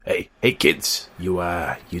Hey kids, you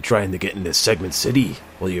trying to get into Segment City?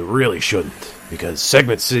 Well, you really shouldn't, because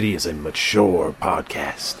Segment City is a mature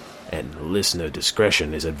podcast, and listener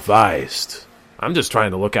discretion is advised. I'm just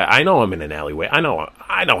trying to look at... I know I'm in an alleyway. I know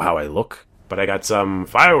how I look, but I got some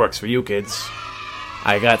fireworks for you kids.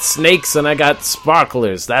 I got snakes and I got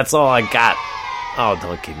sparklers. That's all I got. Oh,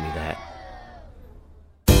 don't give me that.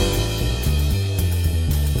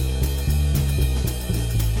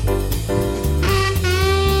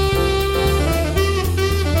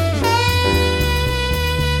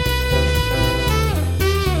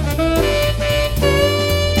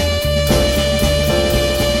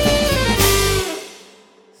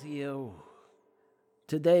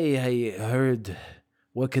 Today I heard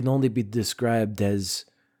what can only be described as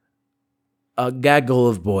a gaggle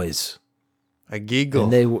of boys. A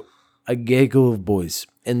giggle. And a gaggle of boys.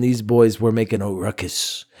 And these boys were making a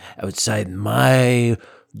ruckus outside my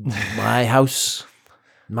house,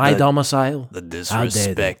 my domicile. The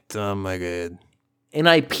disrespect. Oh my God. And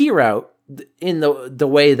I peer out in the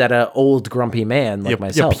way that an old grumpy man like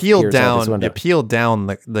myself peers out his window. You peel down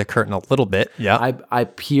the curtain a little bit. Yeah. I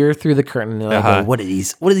peer through the curtain and I go, what are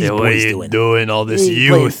these boys doing? What are you doing? All this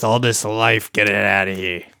youth, all this life, get it out of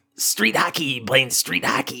here. Street hockey, playing street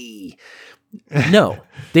hockey. No,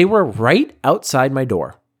 they were right outside my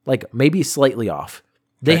door, like maybe slightly off.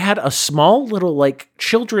 They had a small little like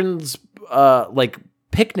children's like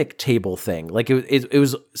picnic table thing. Like it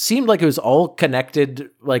was seemed like it was all connected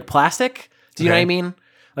like plastic. Do you know what I mean?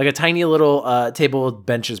 Like a tiny little table with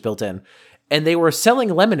benches built in. And they were selling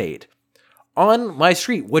lemonade on my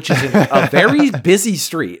street, which is a very busy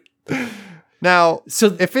street. Now,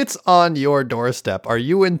 so if it's on your doorstep, are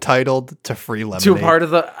you entitled to free lemonade? To a part of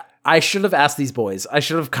the... I should have asked these boys. I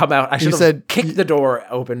should have come out. I should have kicked the door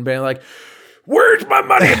open, being like, "Where's my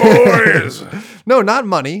money, boys?" No, not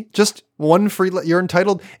money. Just one free... You're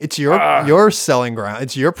entitled... It's your selling ground.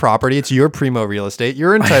 It's your property. It's your primo real estate.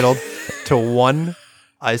 You're entitled to one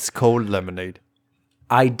ice cold lemonade.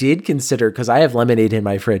 I did consider, because I have lemonade in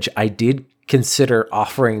my fridge, I did consider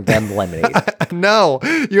offering them lemonade. No,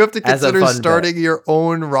 you have to consider starting your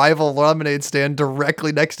own rival lemonade stand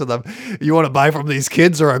directly next to them. You want to buy from these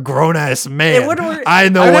kids or a grown-ass man? I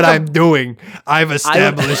know what I'm doing. I've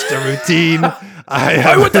established a routine.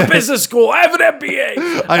 I went to business school. I have an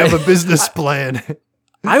MBA. I have a business plan.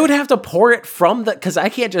 I would have to pour it from because I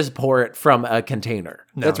can't just pour it from a container.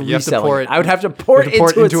 No, that's you reselling. Have to pour it, I would have to pour it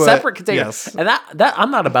into a separate container. Yes. And that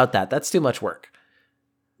I'm not about that. That's too much work.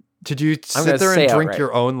 Did you sit there and drink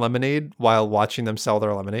your own lemonade while watching them sell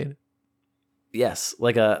their lemonade? Yes,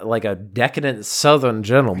 like a decadent Southern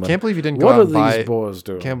gentleman. I can't believe you didn't go out and buy. What are these boys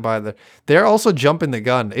doing? Can't buy the. They're also jumping the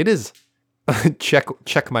gun. It is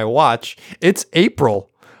check my watch. It's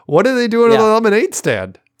April. What are they doing at the lemonade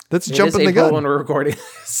stand? That's jumping the gun. When we're recording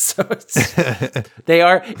this. So they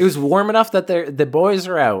are. It was warm enough that the boys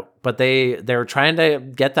are out, but they're trying to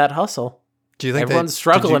get that hustle. Do you think everyone's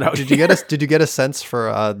struggling out here? Did you get a sense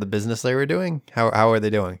for the business they were doing? How are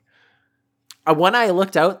they doing? When I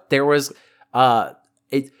looked out, there was I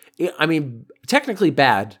mean, technically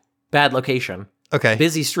bad location. Okay.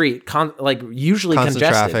 Busy street, usually constant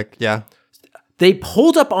congested. Traffic. Yeah. They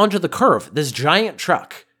pulled up onto the curve, this giant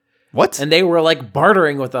truck. What? And they were like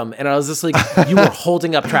bartering with them. And I was just like, you were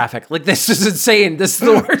holding up traffic. Like, this is insane. This is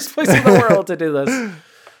the worst place in the world to do this.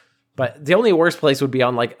 But the only worst place would be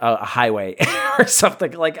on like a highway or something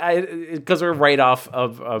because we're right off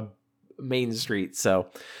of Main Street. So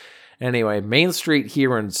anyway, Main Street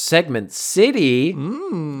here in Segment City.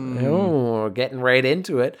 Oh, getting right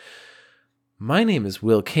into it. My name is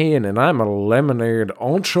Will Kane and I'm a lemonade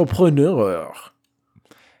entrepreneur.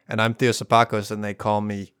 And I'm Theo Sapakos and they call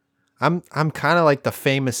me I'm kind of like the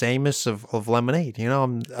famous Amos of lemonade. You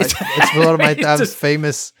know, it's one of my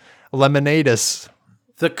famous lemonadus.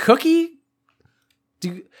 The cookie?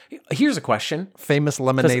 Here's a question. Famous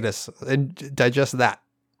lemonadus. And digest that.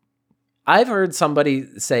 I've heard somebody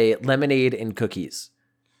say lemonade and cookies.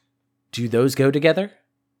 Do those go together?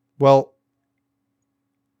 Well,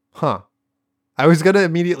 I was going to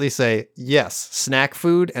immediately say, yes, snack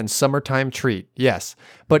food and summertime treat. Yes.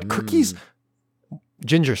 But cookies,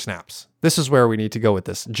 ginger snaps. This is where we need to go with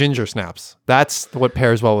this. Ginger snaps. That's what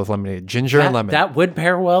pairs well with lemonade. Ginger and lemon. That would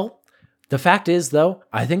pair well. The fact is, though,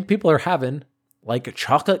 I think people are having like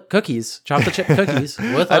chocolate chip cookies with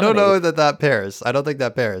lemonade. I don't know that pairs. I don't think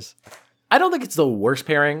that pairs. I don't think it's the worst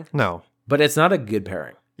pairing. No. But it's not a good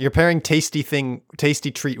pairing. You're pairing tasty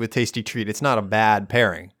treat with tasty treat. It's not a bad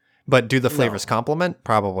pairing. But do the flavors complement?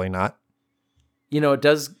 Probably not. You know, it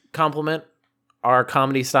does complement our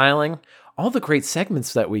comedy styling. All the great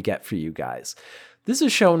segments that we get for you guys. This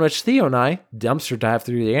is show in which Theo and I dumpster dive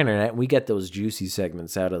through the internet and we get those juicy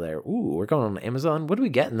segments out of there. Ooh, we're going on Amazon. What are we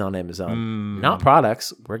getting on Amazon? Not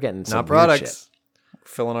products. We're getting some products. We're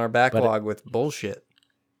filling our backlog with bullshit.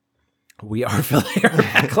 We are filling our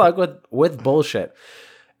backlog with bullshit.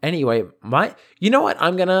 Anyway, you know what?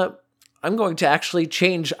 I'm going to actually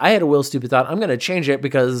change. I had a Will Stupid Thought. I'm going to change it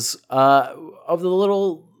because of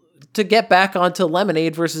to get back onto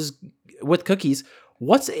lemonade versus with cookies.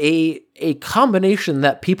 What's a combination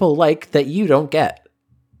that people like that you don't get?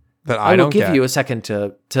 That I don't get. I will give you a second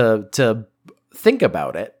to think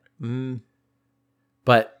about it.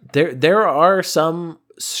 But there are some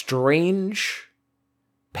strange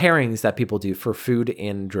pairings that people do for food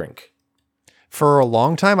and drink. For a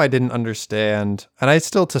long time, I didn't understand, and I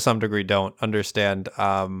still to some degree don't understand,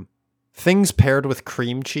 things paired with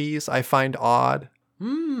cream cheese I find odd.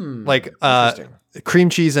 Like cream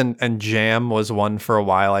cheese and jam was one for a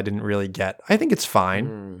while I didn't really get. I think it's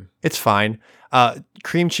fine. It's fine.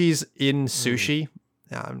 Cream cheese in sushi,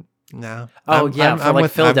 no. I'm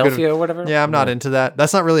with Philadelphia or whatever? Yeah, I'm not into that.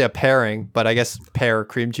 That's not really a pairing, but I guess pair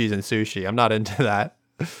cream cheese and sushi. I'm not into that.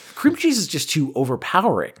 Cream cheese is just too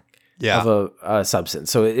overpowering. Of a substance.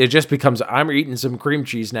 So it just becomes, I'm eating some cream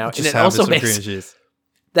cheese now. And it also makes, cream cheese.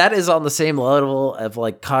 That is on the same level of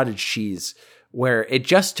like cottage cheese, where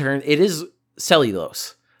it is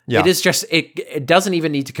cellulose. Yeah. It is just, it doesn't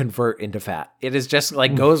even need to convert into fat. It is just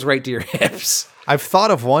like goes right to your hips. I've thought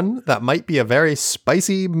of one that might be a very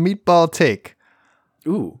spicy meatball take.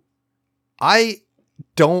 Ooh. I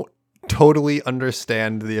don't totally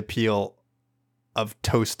understand the appeal of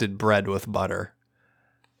toasted bread with butter.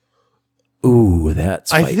 Ooh,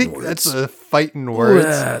 that's I think words. That's a fighting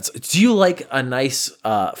words. Do you like a nice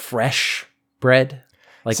fresh bread?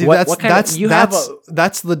 Like see, what kind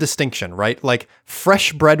that's the distinction, right? Like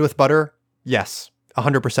fresh bread with butter, yes,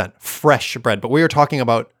 100% fresh bread. But we are talking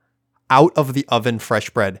about out of the oven fresh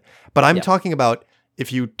bread. But I'm talking about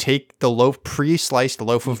if you take the pre-sliced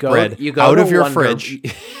loaf of bread out of your fridge.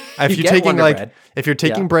 If you're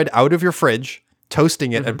taking bread out of your fridge,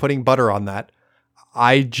 toasting it and putting butter on that,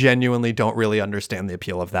 I genuinely don't really understand the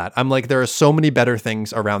appeal of that. I'm like, there are so many better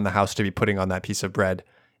things around the house to be putting on that piece of bread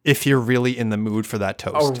if you're really in the mood for that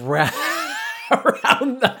toast.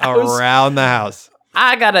 Around the house.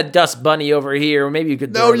 I got a dust bunny over here. Maybe you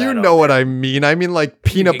could. No, you know what I mean. I mean like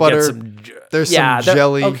peanut butter. There's some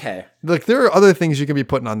jelly. Okay. Like there are other things you can be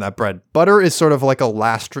putting on that bread. Butter is sort of like a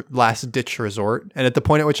last ditch resort. And at the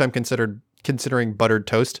point at which I'm considering buttered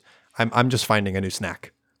toast, I'm just finding a new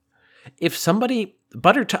snack. If somebody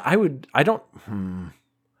I don't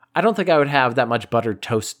think I would have that much buttered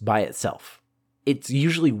toast by itself. It's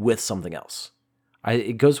usually with something else.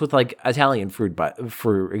 It goes with like Italian food,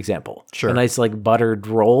 for example. Sure. A nice like buttered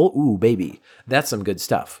roll. Ooh, baby. That's some good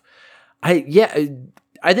stuff. I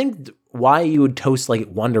think why you would toast like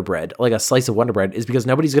Wonder Bread, like a slice of Wonder Bread, is because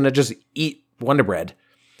nobody's going to just eat Wonder Bread.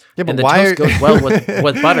 Yeah, but and the toast goes well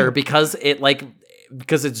with butter because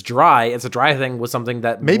it's dry. It's a dry thing with something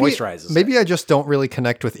that moisturizes. Maybe I just don't really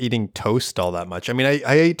connect with eating toast all that much. I mean,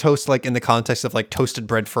 I ate toast like in the context of like toasted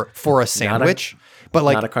bread for a sandwich, but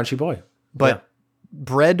like not a crunchy boy. But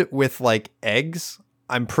bread with like eggs,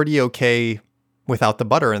 I'm pretty okay without the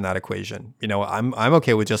butter in that equation. You know, I'm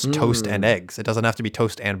okay with just toast and eggs. It doesn't have to be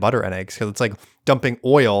toast and butter and eggs because it's like dumping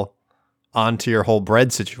oil onto your whole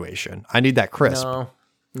bread situation. I need that crisp.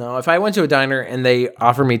 No, if I went to a diner and they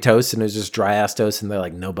offer me toast and it was just dry ass toast and they're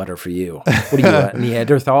like, no butter for you. What do you want?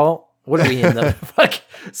 Neanderthal? What are we in the fucking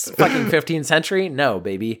 15th century? No,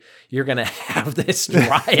 baby. You're going to have this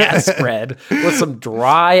dry ass bread with some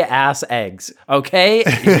dry ass eggs. Okay?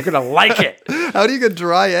 You're going to like it. How do you get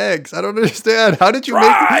dry eggs? I don't understand. How did you make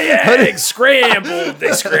eggs scrambled?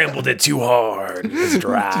 They scrambled it too hard. It's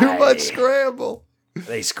dry. Too much scramble.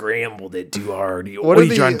 They scrambled it too hard. What are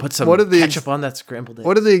you trying to put some ketchup on that scrambled it?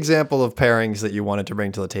 What are the example of pairings that you wanted to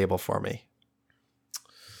bring to the table for me?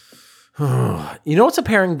 You know what's a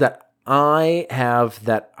pairing that I have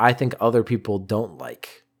that I think other people don't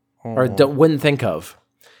like or wouldn't think of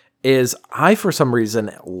is I, for some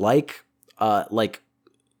reason, like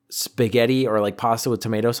spaghetti or like pasta with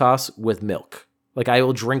tomato sauce with milk. Like I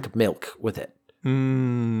will drink milk with it.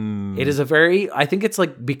 It is I think it's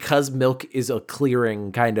like because milk is a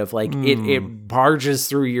clearing kind of like it barges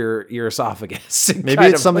through your esophagus. Maybe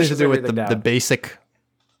it's something to do with the basic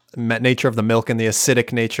nature of the milk and the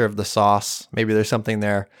acidic nature of the sauce. Maybe there's something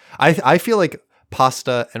there. I feel like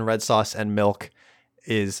pasta and red sauce and milk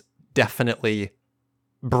is definitely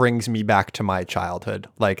brings me back to my childhood.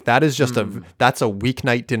 Like that is just that's a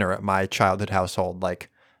weeknight dinner at my childhood household. Like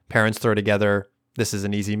parents throw together This is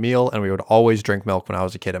an easy meal, and we would always drink milk when I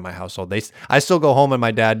was a kid in my household. I still go home, and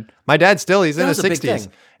my dad still, he's in his 60s.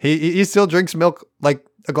 He still drinks milk, like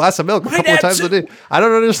a glass of milk a couple of times a day. I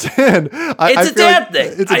don't understand. It's a dad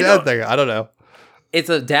thing. It's a dad thing. I don't know. It's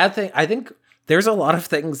a dad thing. I think there's a lot of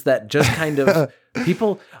things that just kind of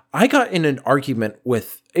people. I got in an argument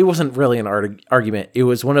with. It wasn't really an argument. It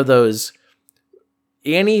was one of those.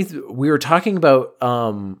 Annie, we were talking about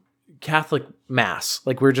Catholic Mass.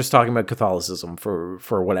 Like we were just talking about Catholicism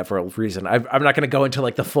for whatever reason. I'm not going to go into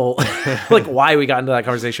like the full like why we got into that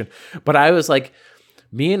conversation. But I was like,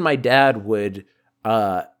 me and my dad would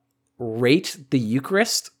rate the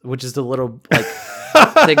Eucharist, which is the little like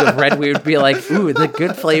thing of bread. We would be like, ooh, the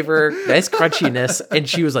good flavor, nice crunchiness. And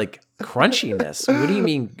she was like, crunchiness? What do you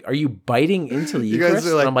mean? Are you biting into the Eucharist?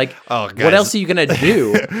 Like, and I'm like, oh, guys, what else are you going to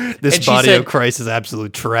do? This body of Christ is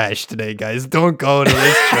absolute trash today, guys. Don't go to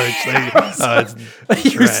this church.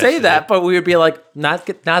 You trash, say that, but we would be like, not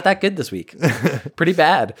that good this week. Pretty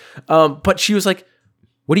bad. But she was like,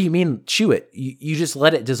 what do you mean chew it? You just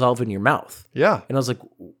let it dissolve in your mouth. Yeah. And I was like,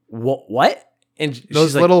 what? And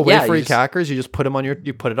those little wafery crackers, you just put them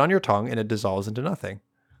you put it on your tongue and it dissolves into nothing.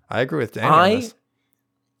 I agree with Daniel on this.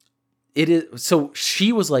 It is. So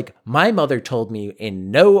she was like, my mother told me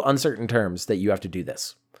in no uncertain terms that you have to do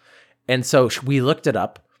this. And so we looked it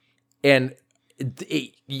up, and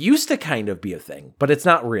it used to kind of be a thing, but it's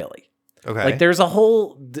not really. Okay. Like there's a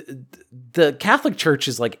whole, the Catholic Church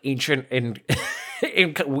is like ancient and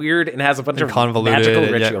weird and has a bunch of magical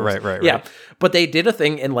rituals. Yeah, right. Yeah. But they did a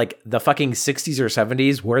thing in like the fucking 60s or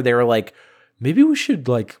 70s where they were like, maybe we should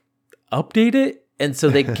like update it. And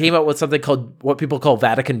so they came out with something called what people call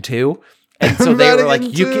Vatican II. And so they were like,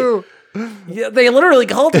 you can, yeah, they literally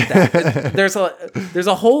called it that. There's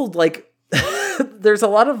a whole like, there's a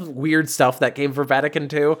lot of weird stuff that came from Vatican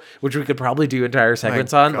II, which we could probably do entire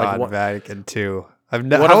segments on. God, like Vatican II. How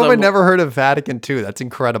have I never heard of Vatican II? That's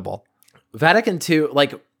incredible. Vatican II,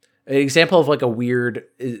 like an example of like a weird,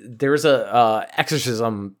 there's a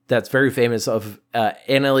exorcism that's very famous of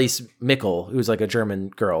Anneliese Michel, who's like a German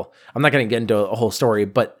girl. I'm not going to get into a whole story,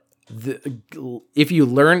 but if you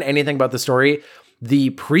learn anything about the story,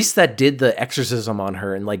 the priest that did the exorcism on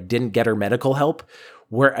her and like didn't get her medical help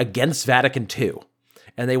were against Vatican II.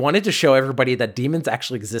 And they wanted to show everybody that demons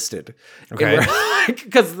actually existed. Okay.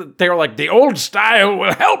 Because they were like, the old style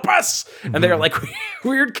will help us. And they're like,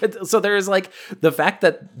 weird. So there's like the fact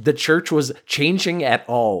that the church was changing at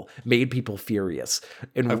all made people furious.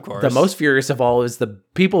 And of course, the most furious of all is the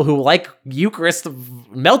people who like Eucharist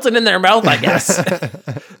melting in their mouth, I guess.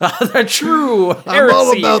 The true heresy. I'm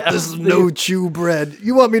all about this no chew bread.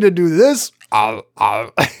 You want me to do this?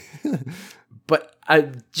 But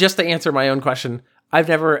just to answer my own question, I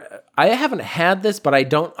haven't had this, but I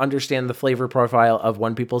don't understand the flavor profile of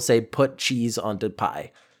when people say put cheese onto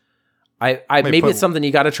pie. Maybe it's something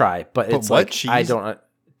you got to try, but it's like, cheese? I don't,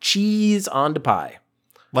 cheese onto pie.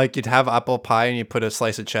 Like you'd have apple pie and you put a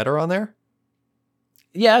slice of cheddar on there?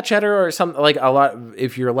 Yeah, cheddar or something like a lot.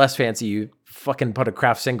 If you're less fancy, you fucking put a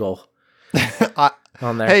Kraft single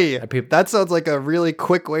on there. Hey, that sounds like a really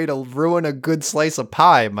quick way to ruin a good slice of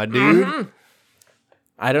pie, my dude. Mm-hmm.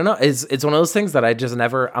 I don't know. It's one of those things that I just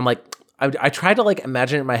never. I'm like, I try to like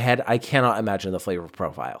imagine it in my head. I cannot imagine the flavor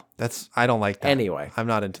profile. I don't like that. Anyway, I'm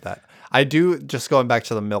not into that. I do. Just going back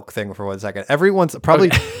to the milk thing for 1 second.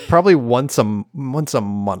 Probably once a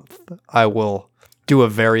month, I will do a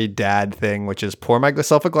very dad thing, which is pour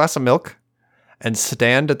myself a glass of milk and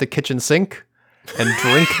stand at the kitchen sink and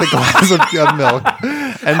drink the glass of milk.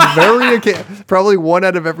 And probably 1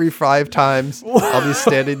 out of every 5 times, I'll be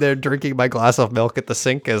standing there drinking my glass of milk at the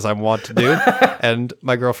sink, as I want to do. And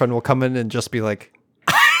my girlfriend will come in and just be like,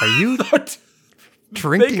 are you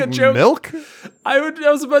drinking milk? I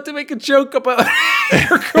was about to make a joke about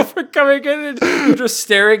your girlfriend coming in and you're just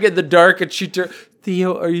staring in the dark, and she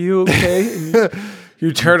Theo, are you okay? And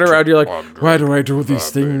you turn around, you're like, why do I do these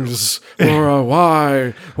things? Laura,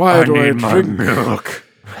 why? Why do I drink milk?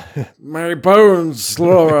 My bones,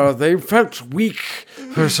 Laura, they felt weak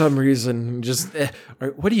for some reason. Just,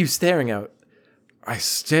 what are you staring at? I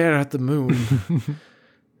stare at the moon.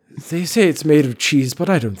 They say it's made of cheese, but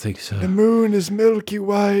I don't think so. The moon is milky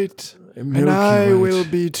white, and I will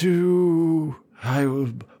be too. I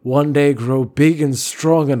will one day grow big and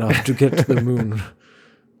strong enough to get to the moon.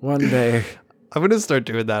 One day. I'm going to start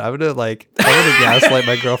doing that. I'm going to gaslight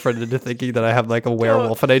my girlfriend into thinking that I have like a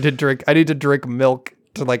werewolf and I need to drink milk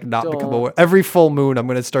to like not become a every full moon. I'm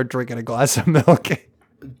going to start drinking a glass of milk. Quick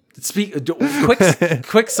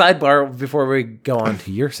sidebar before we go on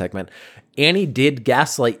to your segment. Annie did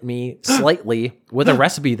gaslight me slightly with a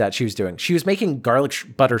recipe that she was doing. She was making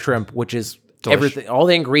garlic butter shrimp, which is everything, all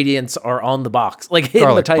the ingredients are on the box, like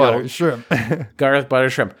in the title. Butter, shrimp. Garlic butter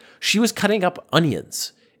shrimp. She was cutting up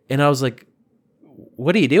onions, and I was like,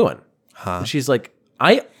 "What are you doing?" And she's like,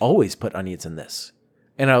 "I always put onions in this."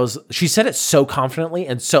 And she said it so confidently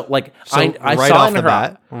and so like I right saw off in the her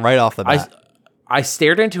bat, right off the bat. I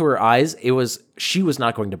stared into her eyes. She was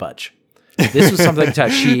not going to budge. This was something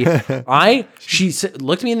that she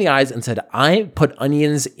looked me in the eyes and said, "I put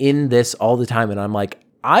onions in this all the time." And I'm like,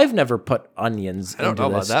 "I've never put onions into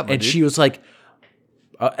this." About that, and she was like,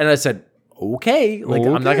 and I said, "Okay, like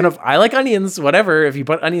I'm not gonna. I like onions. Whatever. If you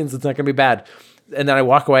put onions, it's not gonna be bad." And then I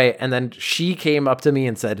walk away, and then she came up to me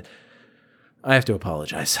and said, "I have to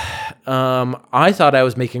apologize. I thought I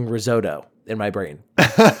was making risotto in my brain,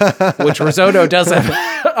 which risotto does have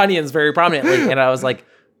onions very prominently." And I was like,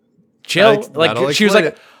 "Chill." Like she was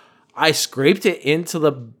like, I scraped it into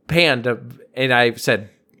the pan and I said,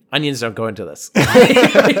 "Onions don't go into this."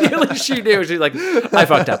 Immediately she knew. She's like, I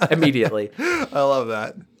fucked up immediately. I love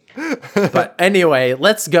that. But anyway,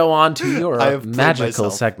 let's go on to your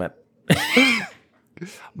magical segment.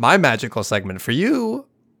 My magical segment for you.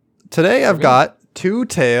 Today I've got 2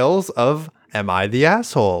 tales of Am I the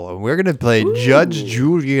Asshole? And we're going to play Judge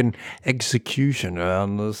Julian Executioner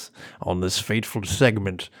on this fateful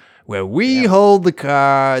segment where we hold the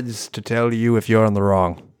cards to tell you if you're on the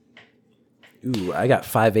wrong. Ooh, I got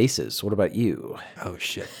 5 aces. What about you? Oh,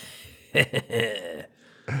 shit.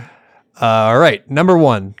 All right. Number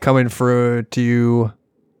 1 coming to you.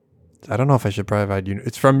 I don't know if I should provide you.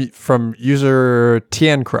 It's from user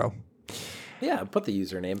Tien Crow. Yeah, put the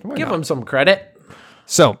username. Give him some credit.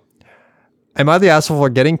 So, am I the asshole for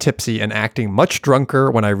getting tipsy and acting much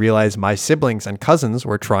drunker when I realized my siblings and cousins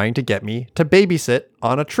were trying to get me to babysit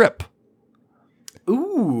on a trip?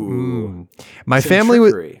 Ooh. My family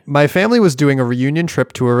was doing a reunion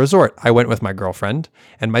trip to a resort. I went with my girlfriend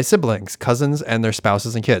and my siblings, cousins, and their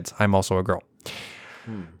spouses and kids. I'm also a girl.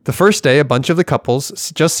 The first day, a bunch of the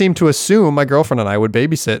couples just seemed to assume my girlfriend and I would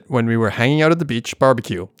babysit when we were hanging out at the beach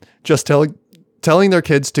barbecue, just telling their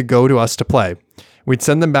kids to go to us to play. We'd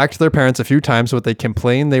send them back to their parents a few times, but they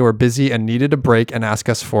complained they were busy and needed a break and ask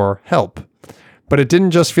us for help. But it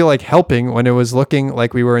didn't just feel like helping when it was looking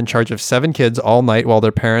like we were in charge of 7 kids all night while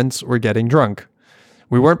their parents were getting drunk.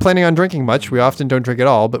 We weren't planning on drinking much. We often don't drink at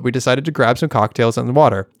all, but we decided to grab some cocktails and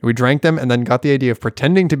water. We drank them and then got the idea of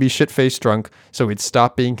pretending to be shit-faced drunk so we'd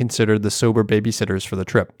stop being considered the sober babysitters for the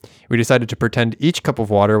trip. We decided to pretend each cup of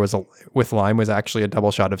water with lime was actually a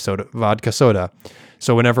double shot of vodka soda.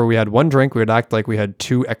 So whenever we had one drink, we would act like we had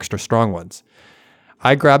 2 extra strong ones.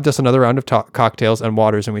 I grabbed us another round of cocktails and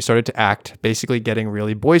waters, and we started to act, basically getting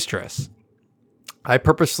really boisterous. I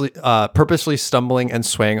purposely stumbling and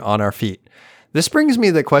swaying on our feet. This brings me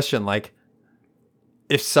to the question, like,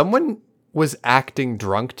 if someone was acting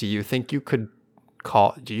drunk, do you think you could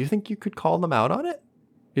call them out on it?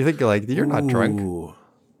 You think you're not drunk?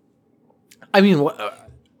 I mean,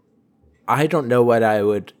 I don't know what I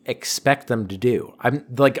would expect them to do. I'm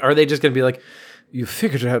like, are they just going to be like, "You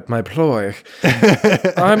figured out my ploy.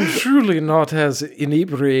 I'm truly not as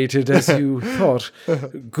inebriated as you thought.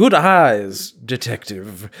 Good eyes,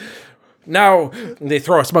 detective. Now," they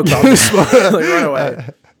throw a smoke bomb. Like, run away.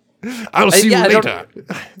 I'll see you later.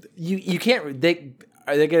 You can't.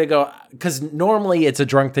 Are they going to go? Because normally it's a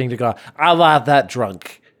drunk thing to go, "I'm not that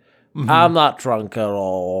drunk. Mm-hmm. I'm not drunk at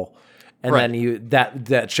all." And then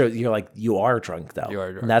that shows you're like, you are drunk though. You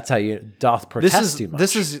are drunk. And that's how you doth protest too much.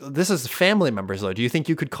 This is family members though. Do you think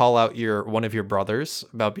you could call out one of your brothers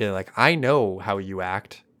about being like, "I know how you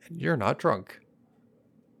act, and you're not drunk"?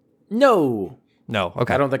 No.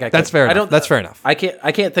 Okay. I don't think I could. That's fair enough. That's fair enough. I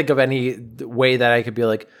can't think of any way that I could be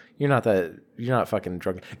like, you're not fucking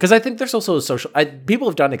drunk. Because I think there's also a social. People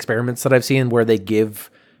have done experiments that I've seen where they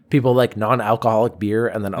give people like non-alcoholic beer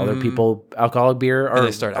and then other people alcoholic beer, or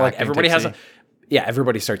they start like everybody tipsy.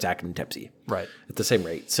 Everybody starts acting tipsy right at the same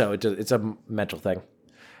rate. So it's a mental thing.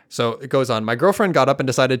 So it goes on. My girlfriend got up and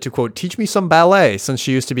decided to, quote, teach me some ballet since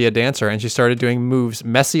she used to be a dancer, and she started doing moves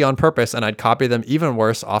messy on purpose, and I'd copy them even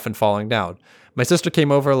worse, often falling down. My sister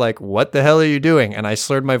came over like, "What the hell are you doing?" And I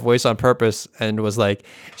slurred my voice on purpose and was like,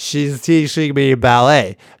 "She's teaching me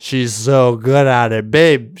ballet. She's so good at it.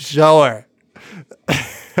 Babe, show her."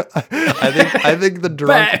 I think the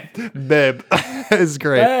drunk babe is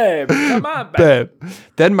great. Babe, come on, babe.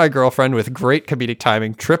 Then my girlfriend, with great comedic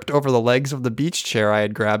timing, tripped over the legs of the beach chair I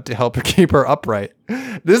had grabbed to help her keep her upright.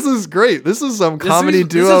 This is great. This is some comedy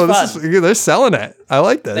duo. They're selling it. I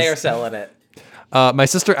like this. They are selling it. My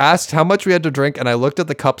sister asked how much we had to drink, and I looked at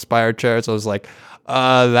the cups by our chairs. I was like,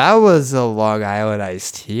 That was a Long Island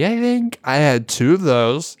iced tea, I think. I had 2 of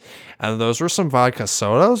those, and those were some vodka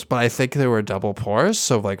sodas, but I think they were double pours,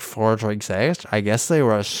 so like 4 drinks each. I guess they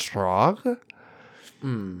were strong.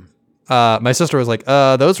 My sister was like,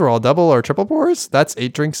 those were all double or triple pours? That's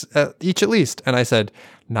 8 drinks each at least. And I said,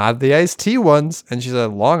 not the iced tea ones. And she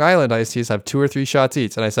said, Long Island iced teas have 2 or 3 shots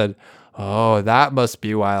each. And I said, oh, that must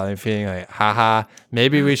be why I'm feeling like, haha,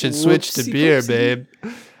 maybe we should switch to beer, babe.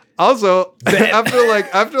 Also, after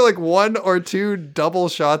like 1 or 2 double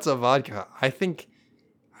shots of vodka, I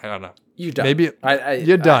don't know. You're done. Maybe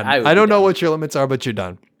you're done. I don't know what your limits are, but you're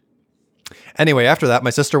done. Anyway, after that, my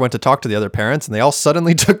sister went to talk to the other parents, and they all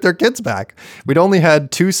suddenly took their kids back. We'd only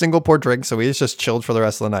had 2 single pour drinks, so we just chilled for the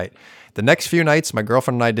rest of the night. The next few nights, my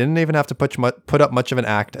girlfriend and I didn't even have to put up much of an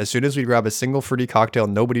act. As soon as we'd grab a single fruity cocktail,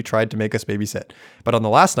 nobody tried to make us babysit. But on the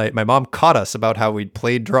last night, my mom caught us about how we'd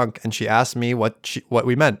played drunk, and she asked me what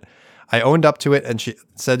we meant. I owned up to it, and she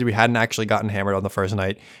said we hadn't actually gotten hammered on the first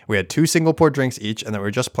night. We had 2 single pour drinks each, and that we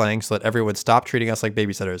were just playing so that everyone would stop treating us like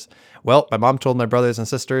babysitters. Well, my mom told my brothers and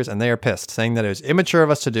sisters, and they are pissed, saying that it was immature of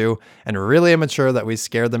us to do, and really immature that we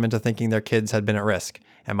scared them into thinking their kids had been at risk.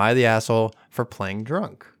 Am I the asshole for playing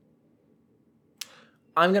drunk?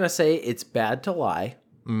 I'm going to say it's bad to lie.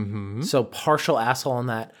 Mm-hmm. So partial asshole on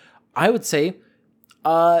that. I would say,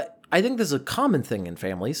 I think this is a common thing in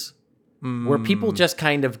families. Where people just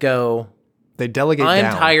kind of go, they delegate I'm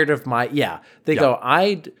down. tired of they go,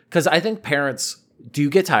 because I think parents do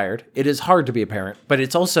get tired. It is hard to be a parent, but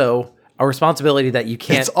it's also a responsibility that you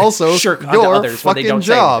can't it's also shirk onto your others when they don't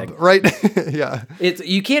job, say anything. Right? Yeah.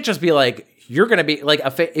 You can't just be like, you're going to be like,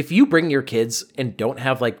 if you bring your kids and don't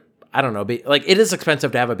have like, I don't know, like it is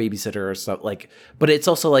expensive to have a babysitter or stuff like, but it's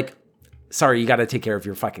also like, sorry, you got to take care of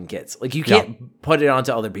your fucking kids. Like you can't put it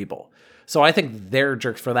onto other people. So I think they're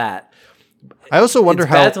jerks for that. I also wonder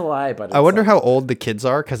how bad to lie, but I wonder how old the kids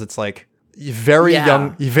are, because it's like very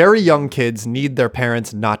young kids need their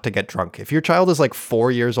parents not to get drunk. If your child is like 4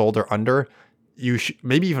 years old or under, you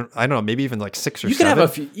maybe even like 6 or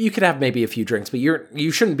 7. You could have maybe a few drinks, but you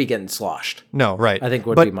shouldn't be getting sloshed. No, right. I think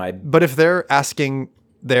would be my. But if they're asking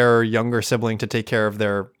their younger sibling to take care of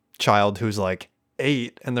their child who's like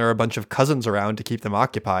 8, and there are a bunch of cousins around to keep them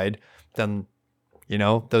occupied, then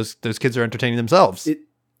those kids are entertaining themselves.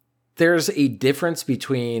 There's a difference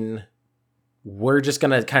between we're just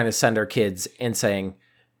going to kind of send our kids and saying,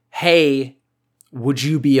 hey, would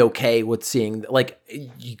you be okay with seeing, like,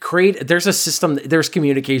 there's a system, there's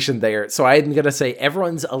communication there. So I'm going to say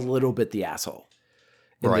everyone's a little bit the asshole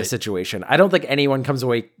in this situation. I don't think anyone comes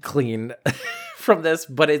away clean from this,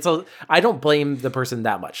 but I don't blame the person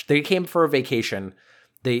that much. They came for a vacation.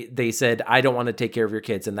 They said, I don't want to take care of your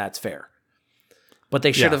kids, and that's fair. But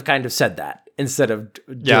they should have kind of said that instead of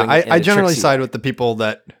doing I generally side with the people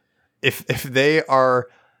that if they are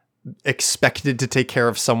expected to take care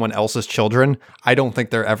of someone else's children, I don't think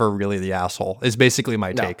they're ever really the asshole, is basically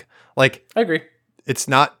my take. Like, I agree. It's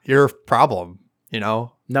not your problem,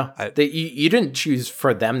 No. You didn't choose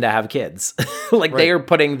for them to have kids. Like, they are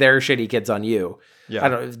putting their shitty kids on you. Yeah.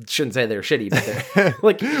 I shouldn't say they're shitty, but they're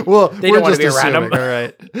like, well, they don't want to be around them. All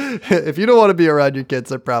right. If you don't want to be around your kids,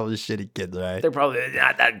 they're probably shitty kids, right? They're probably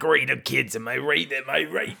not that great of kids. Am I right?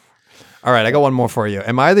 All right. I got one more for you.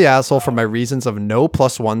 Am I the asshole for my reasons of no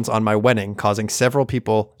 +1s on my wedding, causing several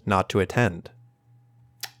people not to attend?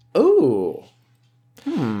 Ooh.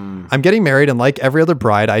 I'm getting married, and like every other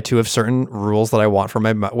bride, I too have certain rules that I want for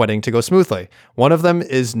my wedding to go smoothly. One of them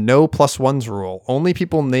is no +1s rule. Only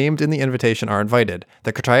people named in the invitation are invited.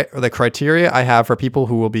 The criteria I have for people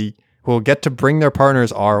who will get to bring their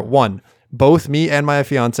partners are: 1, both me and my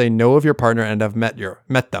fiance know of your partner and have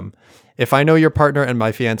met them. If I know your partner and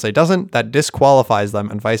my fiance doesn't, that disqualifies them,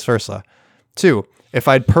 and vice versa. 2, if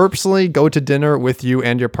I'd personally go to dinner with you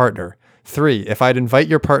and your partner. 3, if I'd invite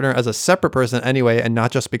your partner as a separate person anyway and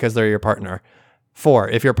not just because they're your partner. 4,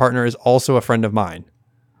 if your partner is also a friend of mine.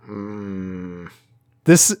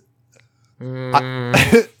 This is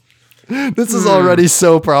already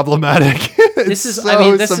so problematic.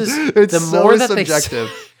 The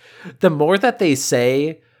more that they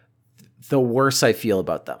say, the worse I feel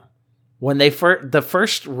about them. When the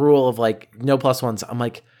first rule of like no +1s, I'm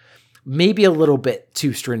like, maybe a little bit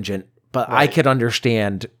too stringent, but right. I could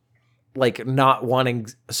understand like not wanting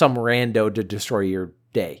some rando to destroy your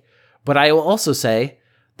day. But I will also say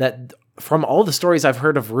that from all the stories I've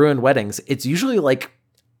heard of ruined weddings, it's usually like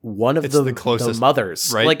one of the closest, the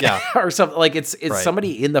mothers, right? Like, or something. Like it's right.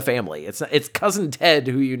 Somebody in the family. It's cousin Ted,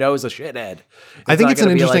 who you know is a shithead. I think it's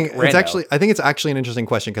an interesting. I think it's actually an interesting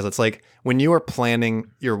question, because it's like when you are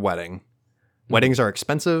planning your wedding, Weddings are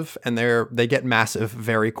expensive and they get massive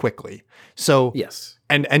very quickly. So yes.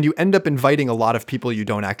 And you end up inviting a lot of people you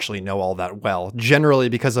don't actually know all that well, generally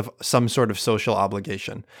because of some sort of social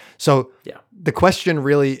obligation. So the question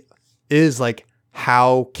really is like,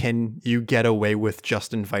 how can you get away with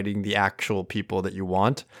just inviting the actual people that you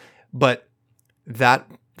want? But that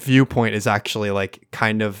viewpoint is actually like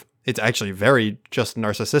kind of, it's actually very just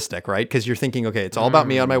narcissistic, right? Because you're thinking, okay, it's all about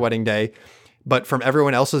me on my wedding day. But from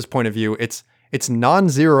everyone else's point of view, it's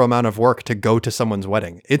non-zero amount of work to go to someone's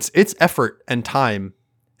wedding. It's effort and time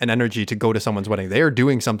and energy to go to someone's wedding. They are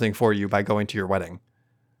doing something for you by going to your wedding.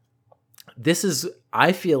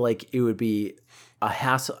 I feel like it would be a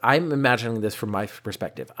hassle. I'm imagining this from my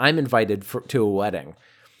perspective. I'm invited to a wedding.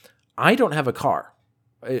 I don't have a car.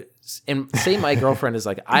 And say my girlfriend is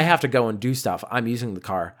like, I have to go and do stuff. I'm using the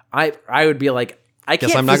car. I would be like, I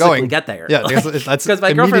can't I'm not physically going. get there. Yeah, that's because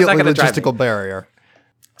my girlfriend's not going to drive me. Logistical barrier.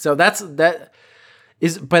 So that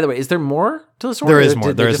is. By the way, is there more to the story? There is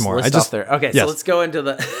more. There is more. Okay, so let's go into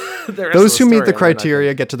the rest Those who meet the story,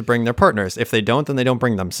 criteria get to bring their partners. If they don't, then they don't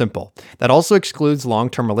bring them. Simple. That also excludes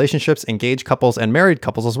long-term relationships, engaged couples, and married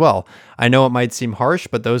couples as well. I know it might seem harsh,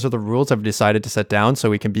 but those are the rules I've decided to set down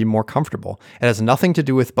so we can be more comfortable. It has nothing to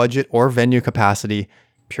do with budget or venue capacity.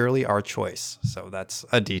 Purely our choice. So that's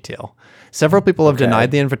a detail. Several people have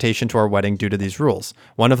denied the invitation to our wedding due to these rules.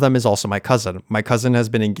 One of them is also my cousin. My cousin has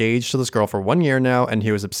been engaged to this girl for 1 year now, and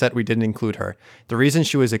he was upset we didn't include her. The reason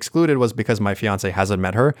she was excluded was because my fiance hasn't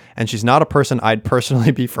met her, and she's not a person I'd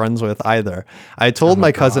personally be friends with either. I told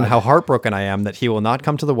my cousin how heartbroken I am that he will not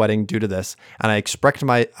come to the wedding due to this, and I expressed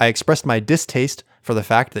my distaste for the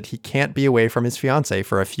fact that he can't be away from his fiance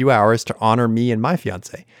for a few hours to honor me and my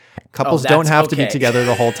fiance. Couples don't have to be together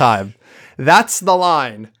the whole time. That's the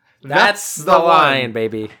line. That's the line,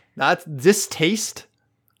 baby. That's distaste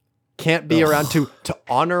can't be around to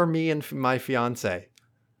honor me and my fiance.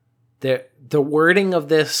 The wording of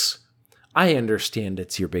this, I understand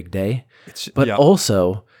it's your big day, but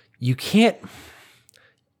also you can't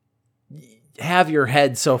have your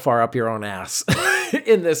head so far up your own ass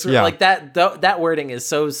in this. Like that wording is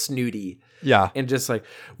so snooty. Yeah. And just like,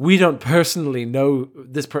 we don't personally know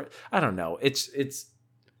this I don't know. It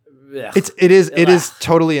is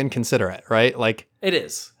totally inconsiderate, right? Like it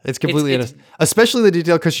is. It's completely especially the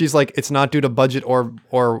detail because she's like, it's not due to budget or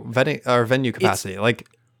venue capacity. Like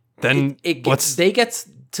then they get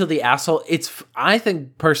to the asshole. I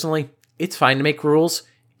think personally, it's fine to make rules.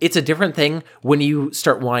 It's a different thing when you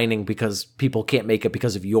start whining because people can't make it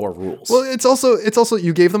because of your rules. Well, it's also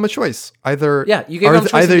you gave them a choice. You gave them a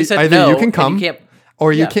choice. Either you can come,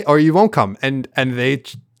 or you can't, or you won't come. And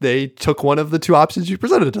they took one of the two options you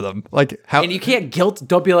presented to them. Like how? And you can't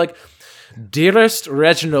don't be like, dearest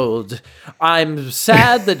Reginald, I'm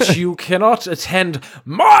sad that you cannot attend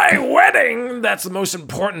my wedding. That's the most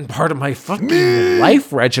important part of my fucking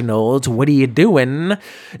life, Reginald. What are you doing?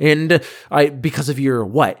 And because of your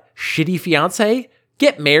shitty fiance?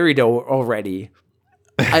 Get married already.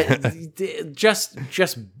 Just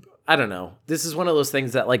I don't know. This is one of those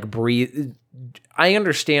things that like breathe. I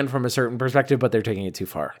understand from a certain perspective, but they're taking it too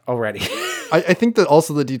far already. I think that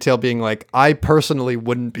also the detail being like, I personally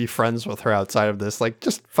wouldn't be friends with her outside of this. Like,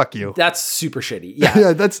 just fuck you. That's super shitty. Yeah.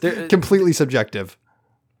 Yeah, that's completely subjective.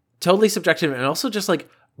 Totally subjective. And also just like,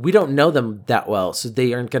 we don't know them that well, so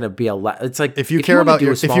they aren't going to be allowed. It's like, if you care about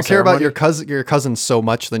your cousin so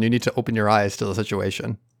much, then you need to open your eyes to the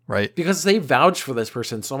situation. Right. Because they vouch for this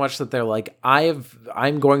person so much that they're like, I'm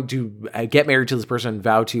going to get married to this person and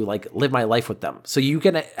vow to like live my life with them. So you're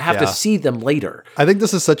going to have to see them later. I think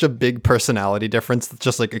this is such a big personality difference that's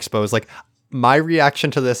just like exposed. Like my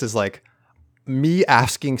reaction to this is like me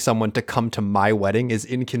asking someone to come to my wedding is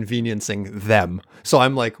inconveniencing them. So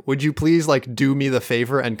I'm like, would you please like do me the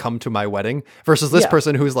favor and come to my wedding versus this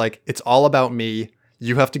person who's like, it's all about me.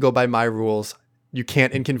 You have to go by my rules. You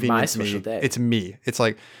can't inconvenience me. It's me. It's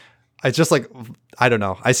like, it's just like, I don't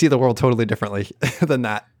know. I see the world totally differently than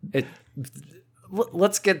that.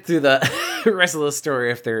 Let's get through the rest of the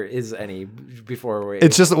story if there is any before we.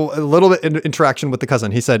 It's just a little bit in interaction with the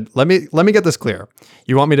cousin. He said, let me get this clear.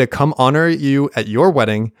 You want me to come honor you at your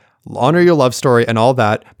wedding, honor your love story and all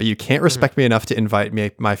that, but you can't respect me enough to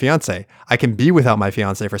invite my fiance. I can be without my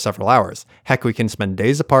fiance for several hours. Heck, we can spend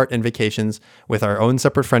days apart and vacations with our own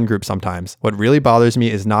separate friend group sometimes. What really bothers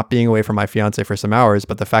me is not being away from my fiance for some hours,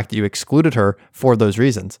 but the fact that you excluded her for those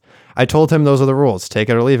reasons. I told him those are the rules. Take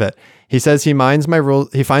it or leave it. He says he finds my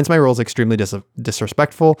rules extremely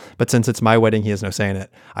disrespectful, but since it's my wedding, he has no say in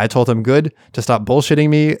it. I told him good, to stop bullshitting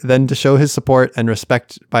me, then to show his support and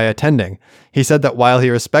respect by attending. He said that while he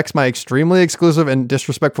respects respects my extremely exclusive and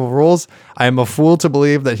disrespectful rules, I am a fool to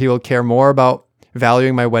believe that he will care more about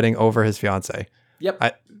valuing my wedding over his fiance.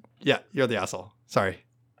 Yep. Yeah, you're the asshole. Sorry.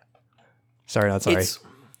 Sorry, not sorry.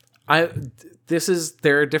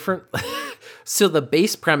 There are different. So the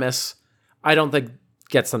base premise, I don't think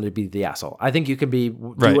gets them to be the asshole. I think you can do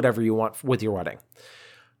whatever you want with your wedding.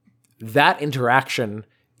 That interaction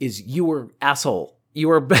is you were asshole. You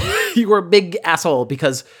were a big asshole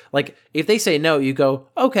because like if they say no, you go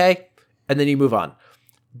okay, and then you move on.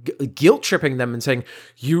 Guilt tripping them and saying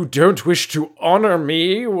you don't wish to honor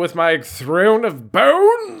me with my throne of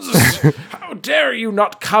bones. How dare you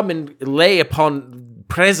not come and lay upon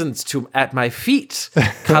presents at my feet,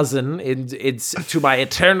 cousin? It's to my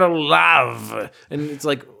eternal love, and it's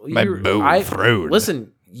like my bone throne.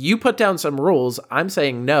 Listen, you put down some rules. I'm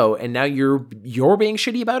saying no, and now you're being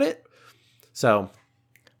shitty about it. So.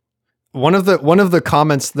 One of the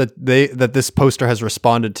comments that this poster has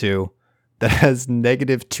responded to that has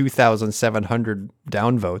negative 2,700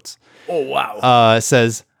 downvotes. Oh wow!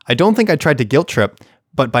 Says, I don't think I tried to guilt trip,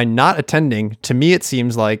 but by not attending, to me it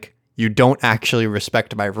seems like you don't actually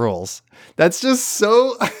respect my rules. That's just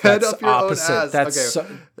so head up your opposite. Own ass. That's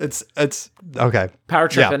okay. It's okay. Power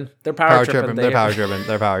tripping. Yeah. They're power tripping. They're power tripping.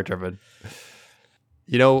 They're power tripping.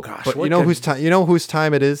 You know, whose time? You know whose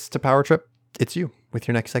time it is to power trip? It's you with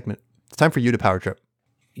your next segment. It's time for you to power trip.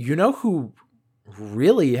 You know who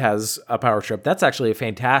really has a power trip? That's actually a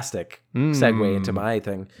fantastic segue into my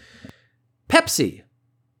thing. Pepsi.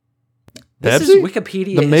 This is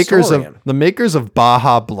Wikipedia. The makers of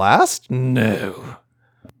Baja Blast? No.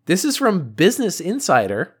 This is from Business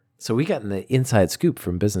Insider. So we got the inside scoop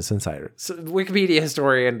from Business Insider. So Wikipedia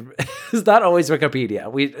historian is not always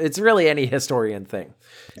Wikipedia. It's really any historian thing.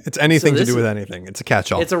 It's anything to do with anything. It's a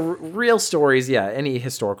catch-all. It's real stories. Yeah, any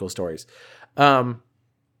historical stories. This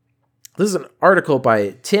is an article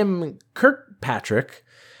by Tim Kirkpatrick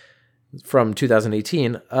from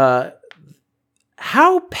 2018.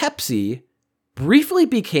 How Pepsi briefly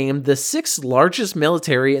became the 6th largest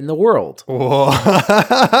military in the world.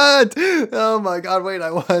 What? Oh my God, wait,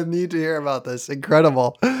 I need to hear about this.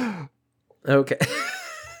 Incredible. Okay.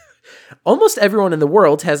 Almost everyone in the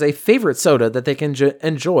world has a favorite soda that they can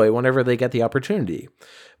enjoy whenever they get the opportunity.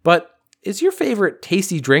 But is your favorite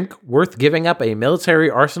tasty drink worth giving up a military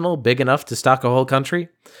arsenal big enough to stock a whole country?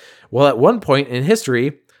 Well, at one point in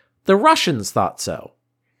history, the Russians thought so.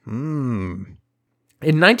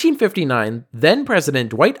 In 1959, then-President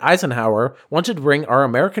Dwight Eisenhower wanted to bring our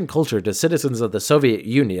American culture to citizens of the Soviet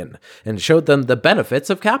Union and showed them the benefits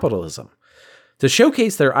of capitalism. To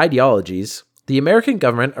showcase their ideologies, the American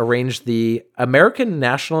government arranged the American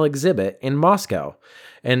National Exhibit in Moscow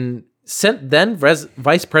and sent then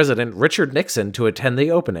Vice President Richard Nixon to attend the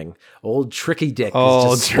opening. Old Tricky Dick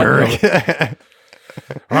is just sweating.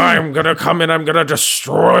 I'm going to come in, I'm going to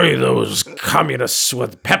destroy those communists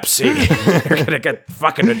with Pepsi. They're going to get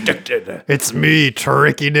fucking addicted. It's me,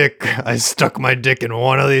 Tricky Dick. I stuck my dick in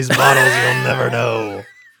one of these bottles, you'll never know.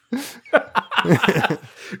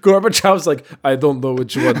 Gorbachev's like, I don't know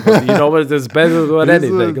which one, but you know what, it's better than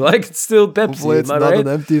anything. Like, it's still Pepsi. Hopefully it's not an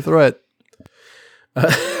empty threat.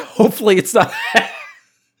 Hopefully it's not.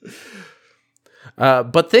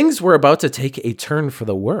 But things were about to take a turn for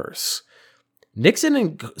the worse. Nixon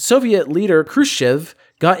and Soviet leader Khrushchev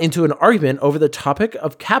got into an argument over the topic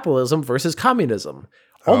of capitalism versus communism.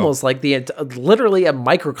 Almost like literally a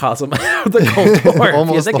microcosm of the Cold War. Almost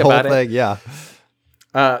if you think the whole about thing, yeah.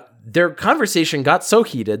 Their conversation got so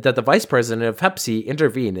heated that the vice president of Pepsi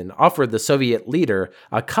intervened and offered the Soviet leader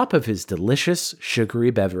a cup of his delicious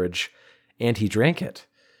sugary beverage, and he drank it.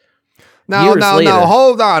 Now,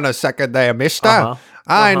 hold on a second there, mister.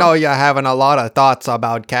 I know you're having a lot of thoughts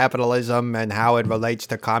about capitalism and how it relates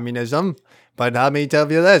to communism, but let me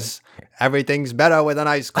tell you this. Everything's better with a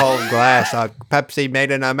nice cold glass of Pepsi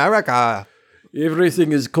made in America.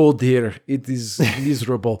 Everything is cold here. It is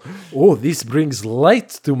miserable. Oh, this brings light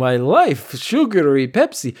to my life. Sugary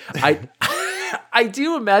Pepsi. I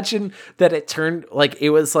do imagine that it turned like it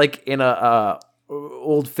was like in a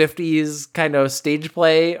old 50s kind of stage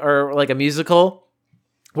play or like a musical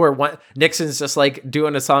where Nixon's just like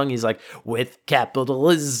doing a song. He's like, with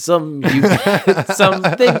capitalism, you get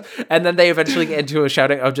something. And then they eventually get into a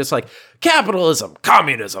shouting of just like, capitalism,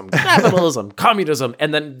 communism, capitalism, communism.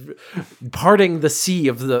 And then parting the sea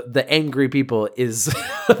of the angry people is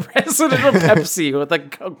the president of Pepsi with a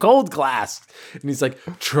cold glass. And he's like,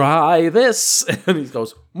 try this. And he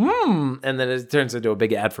goes, And then it turns into a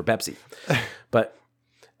big ad for Pepsi. But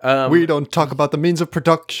we don't talk about the means of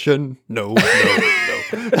production. No.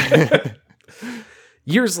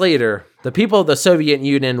 Years later, the people of the Soviet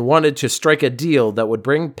Union wanted to strike a deal that would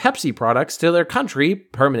bring Pepsi products to their country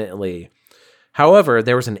permanently. However,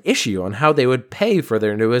 there was an issue on how they would pay for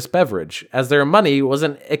their newest beverage, as their money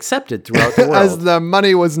wasn't accepted throughout the world. As the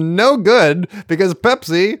money was no good because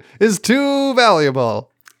Pepsi is too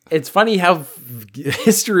valuable. It's funny how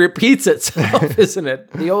history repeats itself, isn't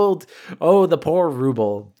it? The poor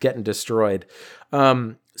ruble getting destroyed.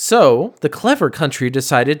 So the clever country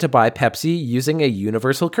decided to buy Pepsi using a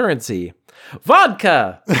universal currency,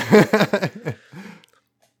 vodka.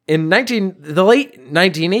 In the late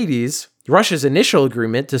 1980s, Russia's initial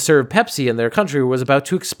agreement to serve Pepsi in their country was about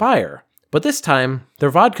to expire, but this time their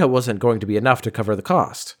vodka wasn't going to be enough to cover the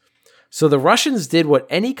cost. So the Russians did what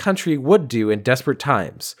any country would do in desperate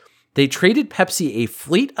times. They traded Pepsi a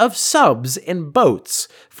fleet of subs and boats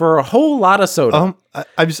for a whole lot of soda.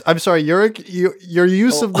 I'm sorry, your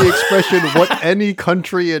use of the expression "what any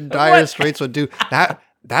country in dire straits would do"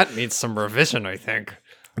 that needs some revision, I think.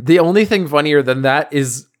 The only thing funnier than that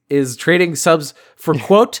is trading subs for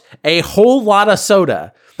quote a whole lot of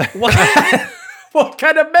soda. What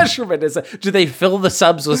kind of measurement is it? Do they fill the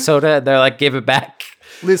subs with soda and they're like, give it back?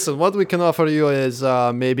 Listen, what we can offer you is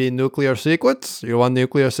maybe nuclear secrets. You want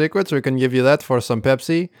nuclear secrets? We can give you that for some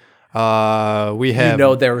Pepsi. We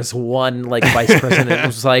have... there was one like vice president who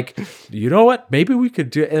was like, you know what? Maybe we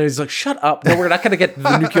could do it. And he's like, shut up. No, we're not going to get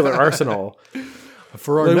the nuclear arsenal.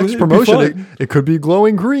 For our next promotion, it could be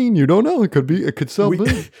glowing green. You don't know. It could sell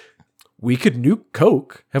big. We could nuke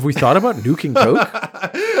Coke. Have we thought about nuking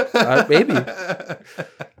Coke? Maybe.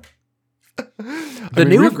 The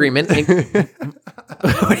new agreement. Do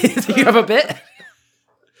you have a bit?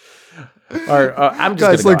 I'm just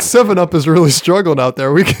guys, like 7-Up is really struggling out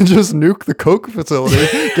there. We can just nuke the Coke facility,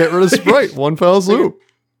 get rid of Sprite, one fell swoop.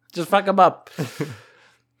 Just fuck them up.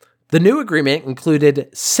 The new agreement included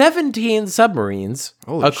 17 submarines,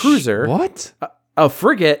 a cruiser, a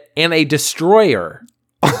frigate, and a destroyer.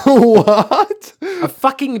 What? A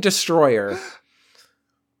fucking destroyer.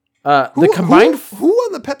 The combined who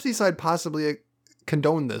on the Pepsi side possibly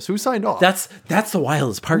condoned this? Who signed off? That's the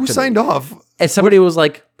wildest part. Who signed off? And somebody was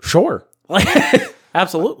like, "Sure." Like,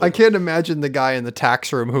 absolutely. I can't imagine the guy in the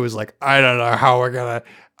tax room who was like, I don't know how we're gonna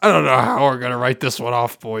write this one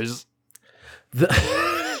off, boys.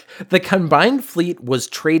 The combined fleet was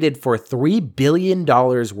traded for $3 billion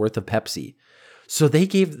worth of Pepsi. So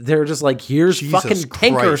they're just like, here's Jesus fucking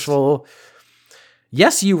tankers full.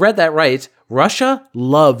 Yes, you read that right. Russia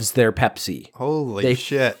loves their Pepsi. Holy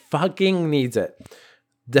shit. Fucking needs it.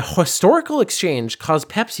 The historical exchange caused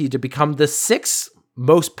Pepsi to become the 6th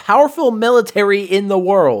most powerful military in the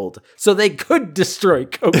world. So they could destroy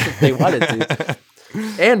Coke if they wanted to.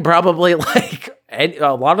 And probably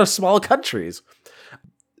a lot of small countries.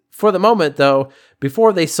 For the moment, though,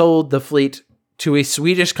 before they sold the fleet to a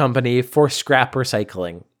Swedish company for scrap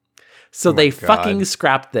recycling. So they fucking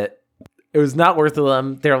scrapped it. It was not worth it to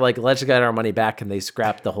them. They're like, let's get our money back, and they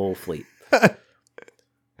scrapped the whole fleet.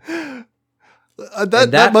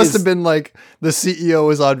 That must have been like the CEO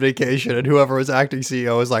was on vacation, and whoever was acting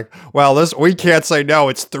CEO was like, well, we can't say no.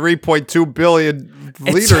 It's 3.2 billion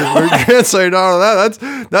liters. We can't say no to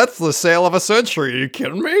that. That's the sale of a century. Are you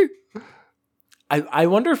kidding me? I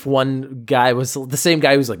wonder if one guy was the same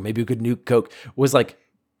guy who's like, maybe we could nuke Coke, was like,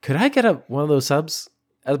 could I get one of those subs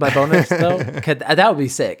as my bonus though? That would be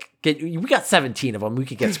sick. We got 17 of them. We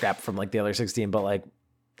could get scrapped from like the other 16, but like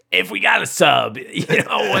if we got a sub, you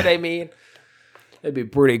know what I mean? It'd be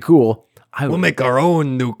pretty cool. We'll make our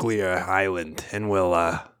own nuclear island and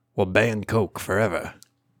we'll ban Coke forever.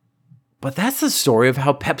 But that's the story of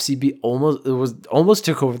how Pepsi almost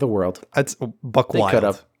took over the world. That's buck wild. They could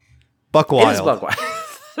have. Buck wild. It is buck wild.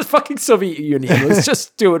 The fucking Soviet Union was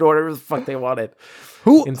just doing whatever the fuck they wanted.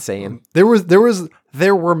 Insane. There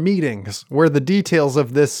were meetings where the details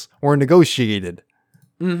of this were negotiated.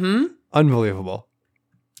 Mm-hmm. Unbelievable.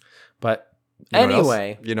 But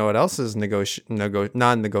anyway, you know what else is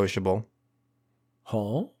non-negotiable?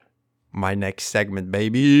 Huh? My next segment,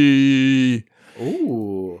 baby.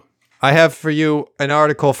 Ooh. I have for you an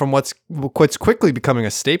article from what's quickly becoming a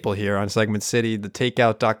staple here on Segment City,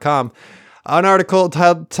 thetakeout.com. An article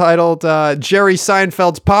titled Jerry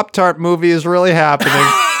Seinfeld's Pop-Tart movie is really happening.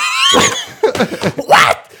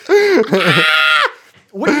 What?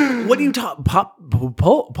 What do you talk? Pop-Tart?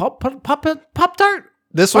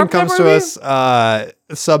 This one comes to us,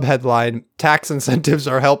 sub-headline, tax incentives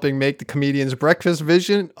are helping make the comedian's breakfast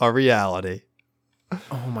vision a reality.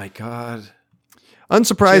 Oh my God.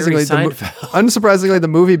 Unsurprisingly, the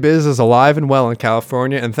movie biz is alive and well in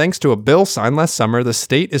California, and thanks to a bill signed last summer, the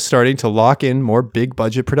state is starting to lock in more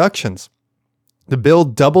big-budget productions. The bill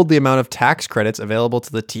doubled the amount of tax credits available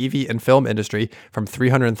to the TV and film industry from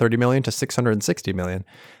 $330 million to $660 million.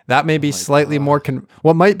 That may be slightly more.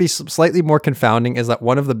 What might be slightly more confounding is that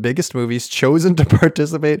one of the biggest movies chosen to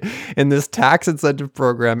participate in this tax incentive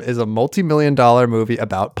program is a multi-million-dollar movie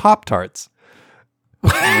about Pop-Tarts.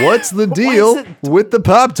 What's the deal with the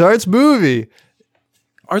Pop-Tarts movie?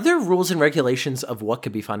 Are there rules and regulations of what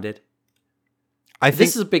could be funded? I think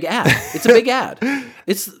this is a big ad. It's a big ad.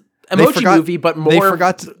 It's emoji movie, but more. They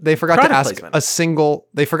forgot to ask placement.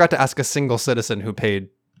 They forgot to ask a single citizen who paid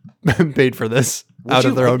for this out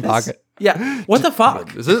of their own pocket. Yeah. What the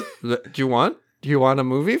fuck? Do you want a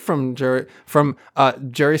movie from Jerry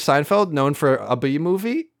Seinfeld, known for a B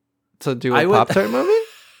movie, to do a Pop-Tart movie?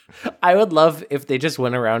 I would love if they just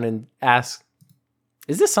went around and asked,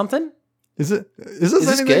 "Is this something? Is this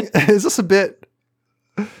good? Is this a bit?"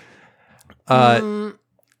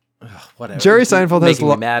 Whatever. Jerry Seinfeld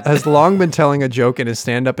has long been telling a joke in his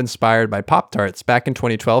stand-up inspired by Pop-Tarts. Back in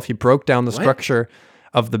 2012, he broke down the structure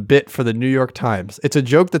of the bit for the New York Times. It's a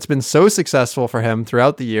joke that's been so successful for him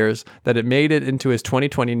throughout the years that it made it into his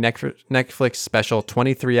 2020 Netflix special,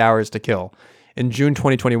 23 Hours to Kill. In June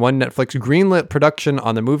 2021, Netflix greenlit production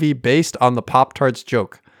on the movie based on the Pop-Tarts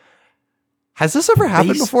joke. Has this ever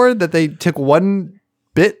happened before, that they took one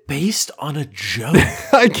bit based on a joke?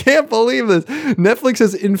 I can't believe this. Netflix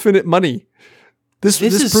has infinite money. This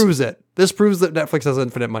proves it. This proves that Netflix has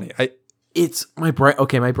infinite money. It's my brain.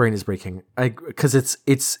 Okay, my brain is breaking. Because it's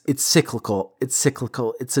cyclical. It's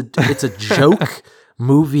cyclical. It's a joke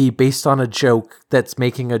movie based on a joke that's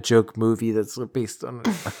making a joke movie that's based on.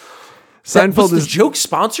 Seinfeld is the joke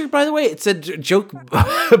sponsored, by the way? It's a joke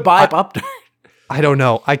by Pop-Tart. I don't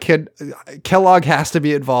know. Kellogg has to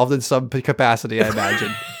be involved in some capacity, I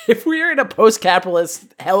imagine. If we are in a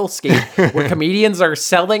post-capitalist hellscape where comedians are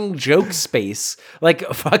selling joke space, like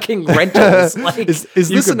fucking rentals, like is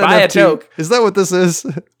this an buy NFT? A joke. Is that what this is?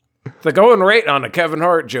 The going rate on a Kevin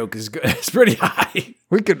Hart joke is good. It's pretty high.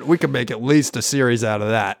 We could make at least a series out of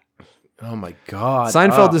that. Oh my God.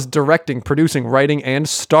 Seinfeld is directing, producing, writing, and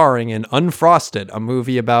starring in Unfrosted, a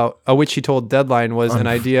movie about which he told Deadline was an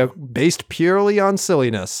idea based purely on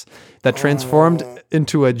silliness that transformed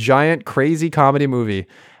into a giant crazy comedy movie.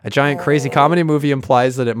 A giant crazy comedy movie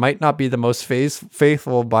implies that it might not be the most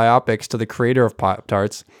faithful biopics to the creator of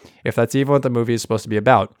Pop-Tarts, if that's even what the movie is supposed to be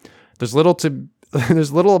about. There's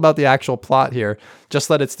little about the actual plot here, just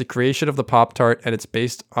that it's the creation of the Pop-Tart and it's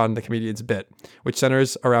based on the comedian's bit, which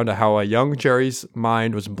centers around how a young Jerry's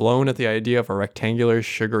mind was blown at the idea of a rectangular,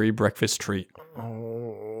 sugary breakfast treat.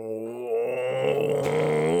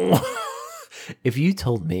 If you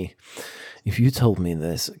told me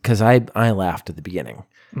this, because I laughed at the beginning.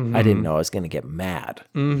 Mm-hmm. I didn't know I was going to get mad.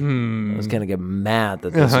 Mm-hmm. I was going to get mad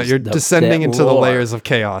that this you're descending into the layers of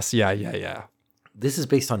chaos. Yeah. This is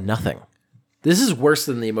based on nothing. This is worse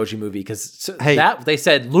than the Emoji Movie because they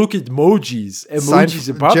said, look at emojis. Emojis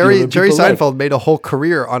are popular. Jerry Seinfeld made a whole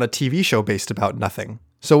career on a TV show based about nothing.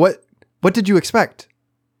 So what did you expect?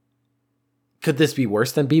 Could this be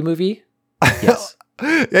worse than B Movie? Yes.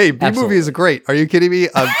 Hey, B Movie is great. Are you kidding me?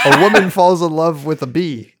 A woman falls in love with a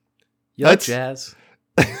bee. You like jazz?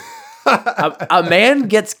 a man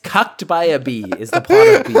gets cucked by a bee is the plot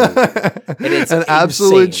of B Movie. And it's an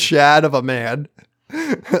absolute shad of a man.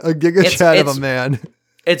 A giga chat of a man.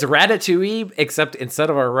 It's Ratatouille, except instead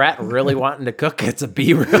of a rat really wanting to cook, it's a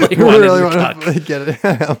bee really wanting to cook. Get it?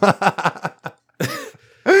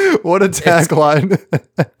 What a tagline!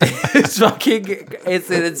 It's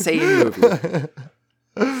an insane movie.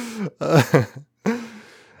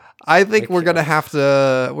 I think we're gonna have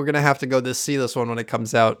to go see this one when it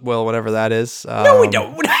comes out. Well, whatever that is. No, we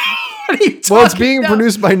don't. Well, it's being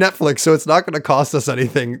produced by Netflix, so it's not going to cost us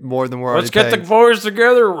anything more than we're already paying. Let's get the boys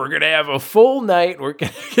together. We're going to have a full night. We're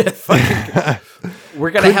going to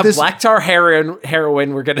we're going to have black tar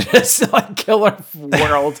heroin. We're going to just kill our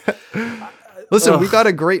world. Listen, we got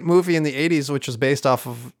a great movie in the 80s, which was based off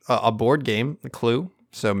of a board game, Clue.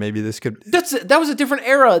 So maybe this could... That was a different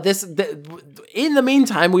era. In the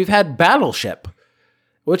meantime, we've had Battleship,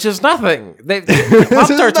 which is nothing.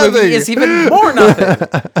 Pop-Tarts movie is even more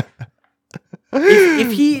nothing.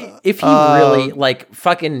 If he really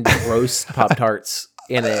fucking roast Pop-Tarts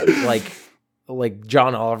in it like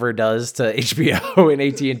John Oliver does to HBO and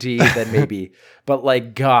AT&T, then maybe.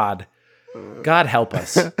 But God help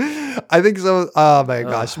us. I think so. Oh my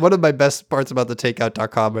gosh. One of my best parts about the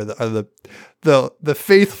takeout.com are the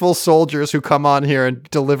faithful soldiers who come on here and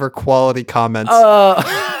deliver quality comments.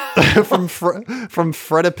 From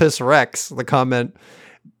Fredipus Rex, the comment,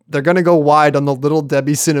 they're going to go wide on the Little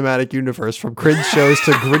Debbie cinematic universe, from cringe shows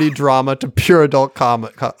to gritty drama to pure adult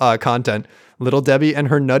content. Little Debbie and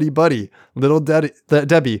her nutty buddy. Little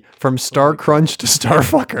Debbie from Star Crunch to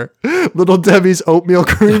Starfucker. Little Debbie's oatmeal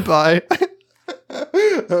cream pie.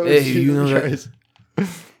 Hey, you know that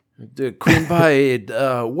the cream pie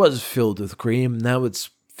was filled with cream. Now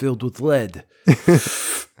it's filled with lead.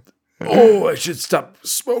 Oh, I should stop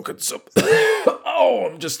smoking something.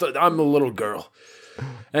 Oh, I'm a little girl.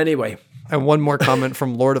 Anyway. And one more comment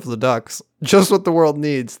from Lord of the Ducks. Just what the world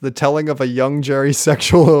needs. The telling of a young Jerry's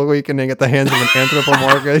sexual awakening at the hands of an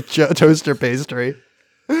anthropomorphic toaster pastry.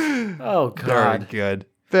 Oh, God. Very good.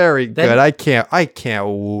 Very good. I can't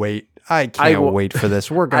wait. I can't wait for this.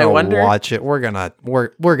 We're gonna watch it. We're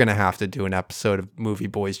gonna have to do an episode of Movie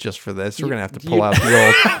Boys just for this. We're gonna have to pull out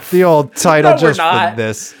the old title just for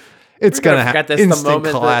this. It's gonna have instant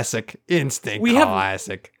classic. Instant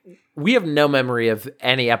classic. We have no memory of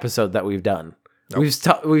any episode that we've done.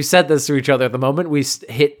 Nope. We've said this to each other. At the moment we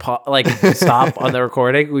hit stop on the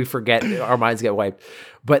recording, we forget. Our minds get wiped.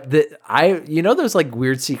 But those like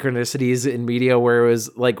weird synchronicities in media where it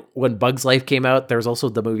was like when Bugs Life came out, there was also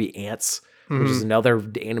the movie Ants, which is another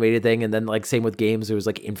animated thing, and then like same with games. It was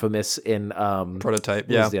like Infamous in Prototype.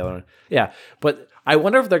 What was the other one? Yeah, but I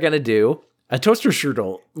wonder if they're gonna do a Toaster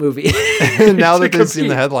Strudel movie. Now that they've seen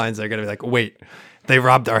the headlines, they're gonna be like, wait. They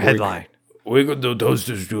robbed our headline. We could do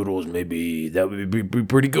Toaster Strudels, maybe. That would be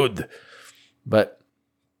pretty good. But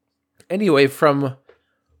anyway, from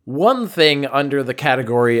one thing under the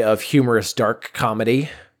category of humorous dark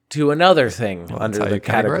comedy to another thing under the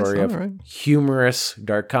category of humorous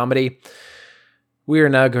dark comedy, we are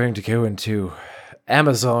now going to go into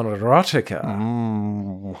Amazon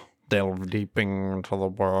erotica. Delve deep into the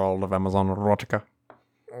world of Amazon erotica.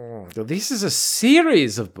 So this is a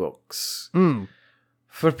series of books.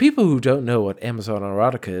 For people who don't know what Amazon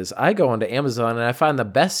erotica is, I go onto Amazon and I find the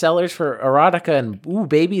best sellers for erotica, and ooh,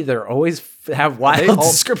 baby, they're always have wild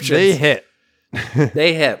descriptions. They hit.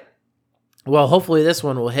 They hit. Well, hopefully this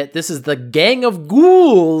one will hit. This is the Gang of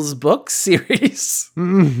Ghouls book series.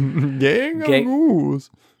 Gang of Ghouls.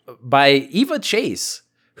 By Eva Chase,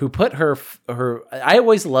 who put her. I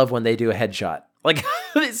always love when they do a headshot. Like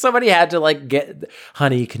somebody had to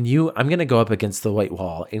honey, I'm going to go up against the white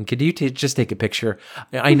wall and can you just take a picture?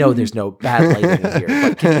 I know there's no bad lighting in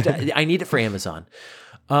here, but I need it for Amazon.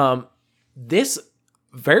 This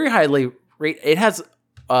very highly rated, it has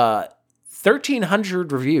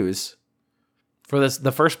 1,300 reviews for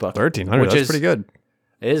the first book. 1,300, that's pretty good.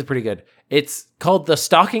 It is pretty good. It's called The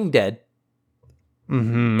Stalking Dead.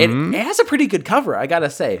 It has a pretty good cover, I gotta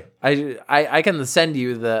say. I can send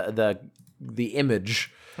you the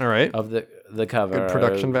image, all right, of the cover. Good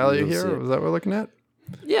production value here. Is that what we're looking at?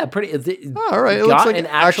 Yeah, pretty. All right, it looks like an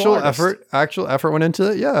actual effort went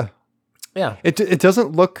into it. Yeah. It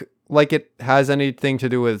doesn't look like it has anything to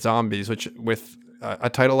do with zombies, which with a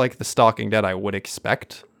title like The Stalking Dead, I would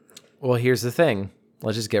expect. Well, here's the thing.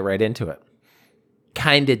 Let's just get right into it.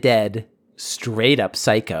 Kinda dead, straight up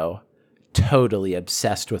psycho, totally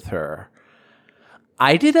obsessed with her.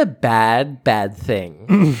 I did a bad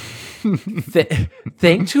thing.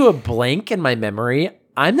 Thanks to a blank in my memory,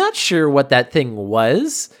 I'm not sure what that thing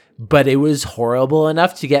was, but it was horrible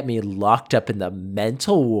enough to get me locked up in the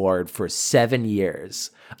mental ward for 7 years.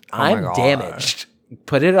 I'm damaged.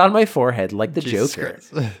 Put it on my forehead like the Joker.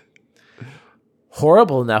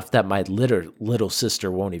 Horrible enough that my little sister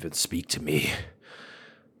won't even speak to me.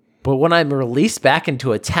 But when I'm released back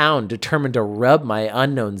into a town determined to rub my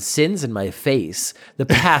unknown sins in my face, the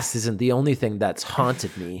past isn't the only thing that's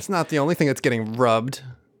haunted me. It's not the only thing that's getting rubbed.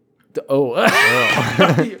 Oh,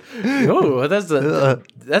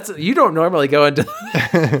 that's you don't normally go into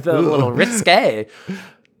the little risque.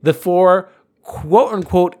 The 4 quote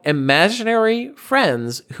unquote imaginary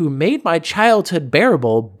friends who made my childhood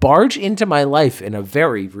bearable barge into my life in a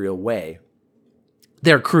very real way.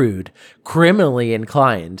 They're crude, criminally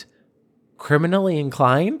inclined. Criminally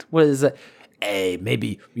inclined? What is it? Hey,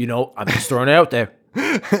 maybe, I'm just throwing it out there.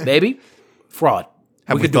 Maybe fraud.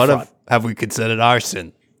 Have we considered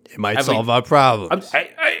arson? It might solve our problems.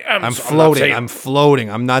 I'm floating. I'm floating.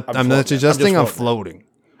 I'm not suggesting I'm floating.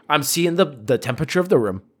 I'm seeing the temperature of the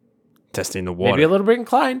room. Testing the water. Maybe a little bit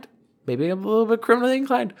inclined. Maybe a little bit criminally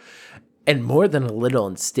inclined. And more than a little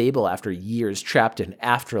unstable after years trapped in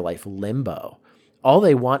afterlife limbo. All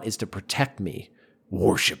they want is to protect me,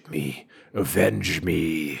 worship me, avenge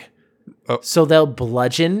me. Oh. So they'll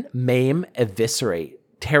bludgeon, maim, eviscerate,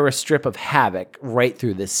 tear a strip of havoc right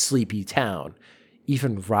through this sleepy town,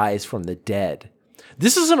 even rise from the dead.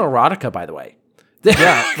 This is an erotica, by the way.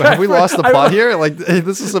 Yeah, have we lost the plot here? Like,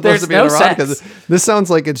 this is supposed to be an erotica. This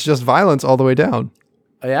sounds like it's just violence all the way down.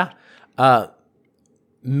 Oh, yeah.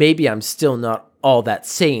 Maybe I'm still not all that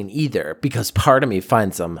sane either, because part of me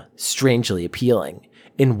finds them strangely appealing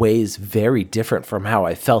in ways very different from how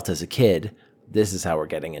I felt as a kid. This is how we're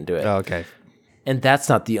getting into it. Oh, okay. And that's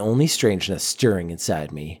not the only strangeness stirring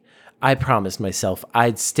inside me. I promised myself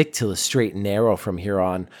I'd stick to the straight and narrow from here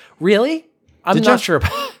on. Really? I'm not sure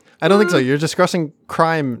about... I don't think so. You're discussing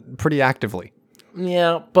crime pretty actively.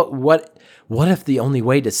 Yeah, but what if the only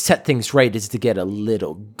way to set things right is to get a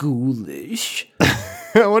little ghoulish?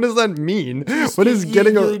 What does that mean? What is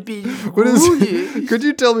getting a... What is... Could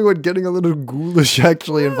you tell me what getting a little ghoulish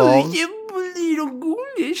actually involves? A little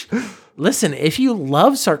ghoulish. Listen, if you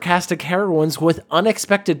love sarcastic heroines with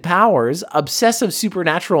unexpected powers, obsessive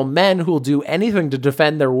supernatural men who'll do anything to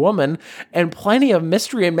defend their woman, and plenty of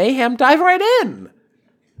mystery and mayhem, dive right in.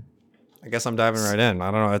 I guess I'm diving right in.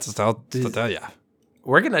 I don't know. It's just to tell you.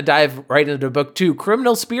 We're going to dive right into book 2,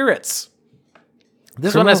 Criminal Spirits.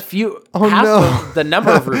 This one has half the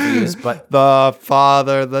number of reviews, but... The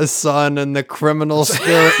Father, the Son, and the Criminal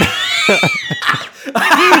Spirit.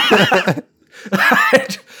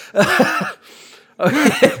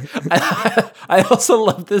 I also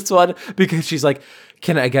love this one because she's like,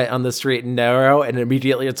 can I get on the straight and narrow? And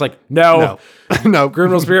immediately it's like, no,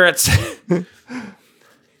 Criminal Spirits.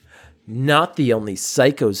 Not the only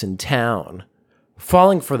psychos in town.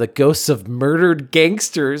 Falling for the ghosts of murdered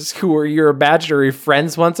gangsters who were your imaginary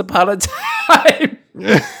friends once upon a time.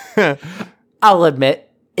 I'll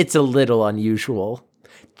admit, it's a little unusual.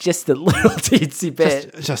 Just a little teensy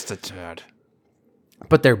bit. Just a tad.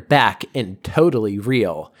 But they're back and totally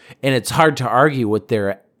real. And it's hard to argue with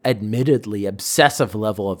their admittedly obsessive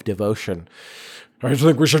level of devotion. I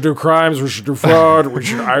think we should do crimes. We should do fraud.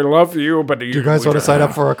 I love you, but... Do you guys want to sign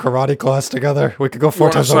up for a karate class together? We could go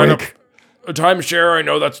 4 times a week. A timeshare. I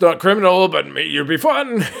know that's not criminal, but it'd be fun.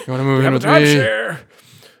 You want to move in with me?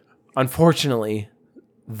 Unfortunately,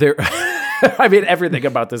 I mean, everything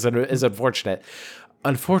about this is unfortunate.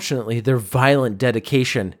 Unfortunately, their violent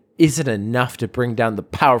dedication isn't enough to bring down the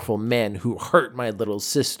powerful man who hurt my little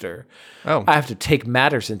sister. Oh. I have to take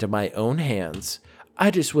matters into my own hands. I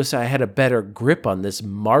just wish I had a better grip on this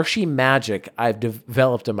marshy magic I've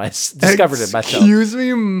discovered in myself. Excuse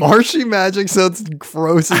me? Marshy magic sounds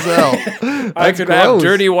gross as hell. I could have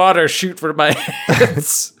dirty water shoot from my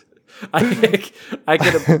hands. I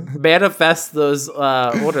could manifest those,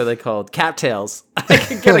 what are they called? Cattails. I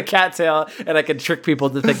could get a cattail and I could trick people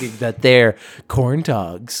into thinking that they're corn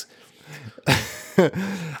dogs.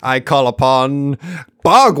 I call upon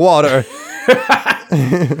bog water.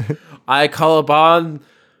 I call upon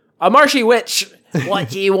a marshy witch. What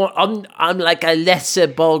do you want? I'm like a lesser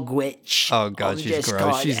bog witch. Oh, God, she's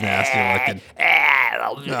gross. She's nasty looking.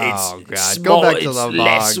 Oh, God. Small, Go back to the bog.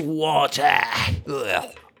 Less water.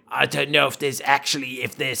 Ugh. I don't know if there's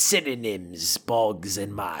synonyms, bogs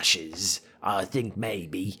and marshes. I think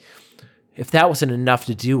maybe. If that wasn't enough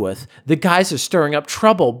to do with, the guys are stirring up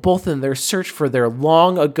trouble both in their search for their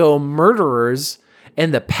long-ago murderers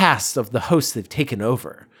and the past of the hosts they've taken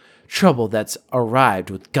over. Trouble that's arrived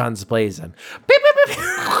with guns blazing. Beep, beep, beep.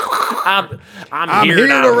 I'm here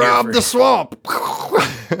to rob the swamp.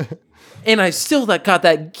 And I still got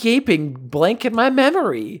that gaping blank in my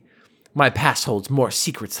memory. My past holds more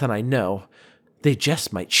secrets than I know. They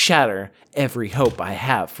just might shatter every hope I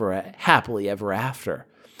have for a happily ever after.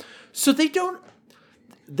 So they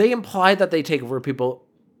imply that they take over people.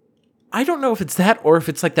 I don't know if it's that or if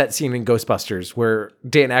it's like that scene in Ghostbusters where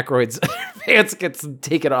Dan Aykroyd's pants gets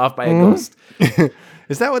taken off by a ghost.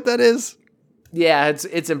 Is that what that is? Yeah,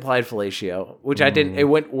 it's implied fellatio, which I didn't. It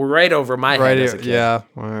went right over my head as a kid. Yeah.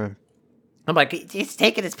 I'm like, it's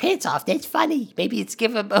taking his pants off. That's funny. Maybe it's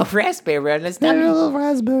giving him a raspberry on his tummy. A little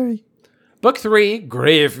raspberry. Book 3,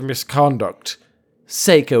 Grave Misconduct.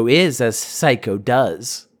 Psycho is as Psycho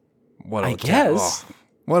does. I guess.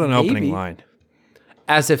 What an opening line.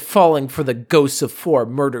 As if falling for the ghosts of 4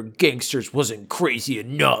 murdered gangsters wasn't crazy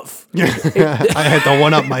enough. I had to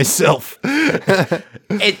one-up myself.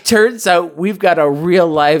 It turns out we've got a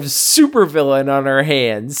real-life supervillain on our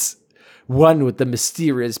hands. One with the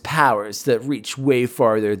mysterious powers that reach way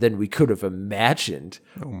farther than we could have imagined.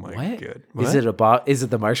 Oh my God. What? Is it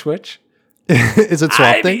the Marsh Witch? Is it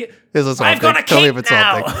Swamp Thing? Is it Swamp Thing? Tell me if it's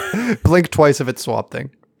Swamp Thing. Blink twice if it's Swamp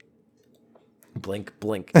Thing. Blink.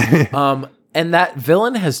 And that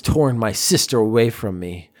villain has torn my sister away from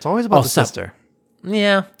me. It's always about the sister.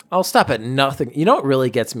 Yeah, I'll stop at nothing. You know what really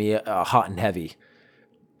gets me hot and heavy?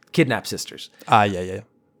 Kidnap sisters. Yeah.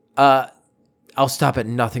 I'll stop at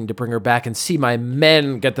nothing to bring her back and see my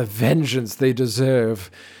men get the vengeance they deserve.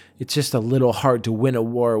 It's just a little hard to win a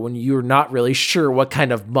war when you're not really sure what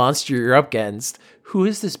kind of monster you're up against. Who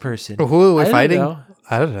is this person? Who are we fighting?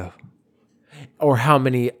 I don't know. or how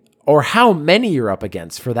many you're up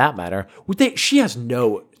against, for that matter. She has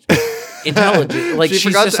no intelligence. Like, she's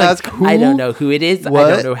just like, who, I don't know who it is. What, I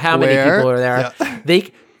don't know how many people are there. Yeah.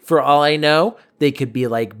 For all I know, they could be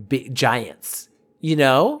like big giants. You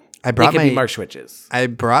know, they could be marsh witches. I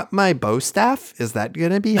brought my bow staff. Is that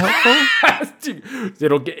gonna be helpful?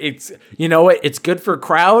 It's you know what? It's good for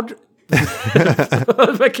crowd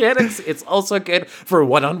mechanics. It's also good for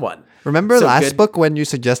one-on-one. Remember last book when you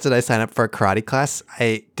suggested I sign up for a karate class?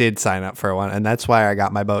 I did sign up for one, and that's why I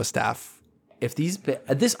got my bow staff. If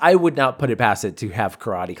I would not put it past it to have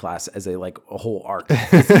karate class as a whole arc.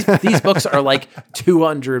 These books are like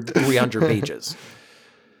 200, 300 pages.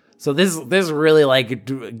 So this is really like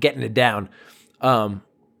getting it down.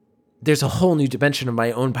 There's a whole new dimension of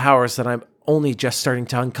my own powers that I'm only just starting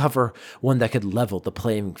to uncover, one that could level the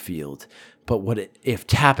playing field. But if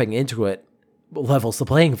tapping into it levels the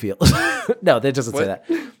playing field? No, that doesn't say that.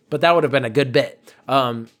 But that would have been a good bit.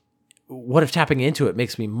 What if tapping into it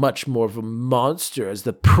makes me much more of a monster as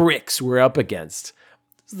the pricks we're up against?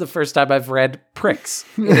 This is the first time I've read pricks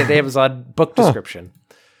in an Amazon book description.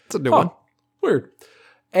 It's a new one. Weird.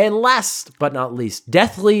 And last but not least,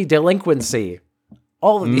 Deathly Delinquency.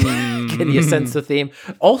 All of these, can you sense the theme?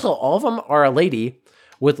 Also, all of them are a lady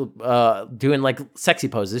with doing like sexy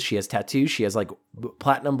poses. She has tattoos. She has like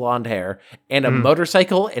platinum blonde hair and a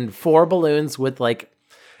motorcycle and 4 balloons with like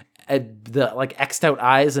the like X'd out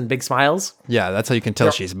eyes and big smiles. Yeah, that's how you can tell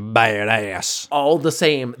she's badass. All the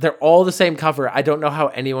same. They're all the same cover. I don't know how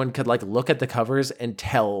anyone could like look at the covers and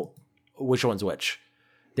tell which one's which.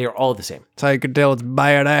 They are all the same. That's how you can tell it's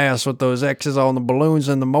badass with those X's on the balloons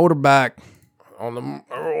and the motorbike.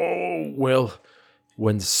 Well,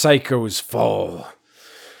 when psychos fall,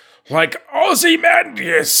 like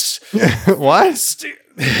Ozymandias. What?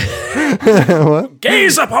 What?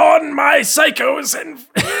 Gaze upon my psychos and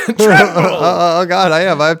tremble. Oh God, I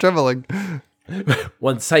have trembling.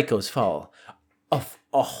 When psychos fall, a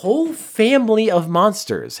whole family of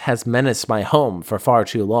monsters has menaced my home for far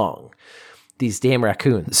too long. These damn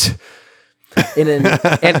raccoons. In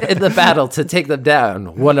the battle to take them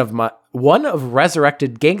down, one of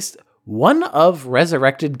resurrected gangsters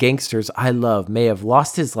I love may have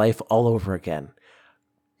lost his life all over again.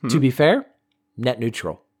 To be fair, net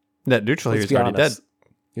neutral. Net neutral. He's already dead.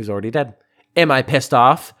 He's already dead. Am I pissed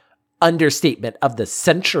off? Understatement of the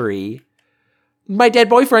century. My dead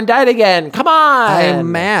boyfriend died again. Come on.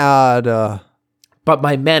 I'm mad. But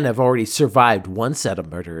my men have already survived one set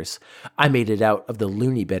of murders. I made it out of the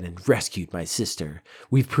loony bin and rescued my sister.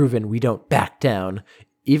 We've proven we don't back down,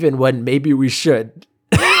 even when maybe we should.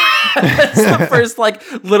 That's the first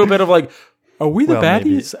little bit of are we the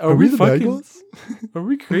baddies? Are we the fucking? Are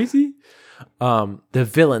we crazy? The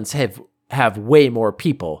villains have way more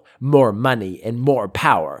people, more money, and more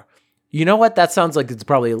power. You know what? That sounds like it's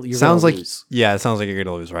probably you're sounds gonna like lose. Yeah, it sounds like you're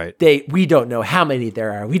gonna lose, right? We don't know how many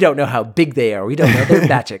there are. We don't know how big they are. We don't know their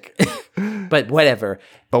magic. But whatever.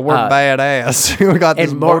 But we're badass. We got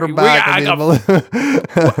this motorbike.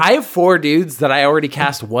 I have 4 dudes that I already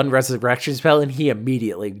cast 1 resurrection spell, and he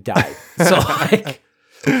immediately died. So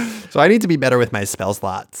so I need to be better with my spell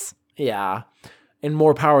slots. Yeah, and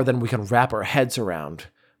more power than we can wrap our heads around.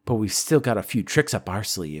 But we've still got a few tricks up our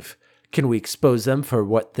sleeve. Can we expose them for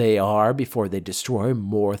what they are before they destroy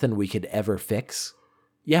more than we could ever fix?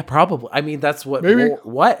 Yeah, probably. I mean, that's what... Maybe.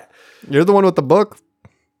 What? You're the one with the book.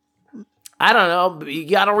 I don't know. You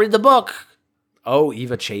gotta read the book. Oh,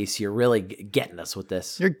 Eva Chase, you're really getting us with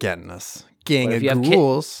this. You're getting us. Gang of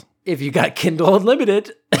ghouls. If you got Kindle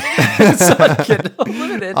Unlimited. It's on Kindle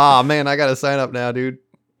Unlimited. Oh, man, I gotta sign up now, dude.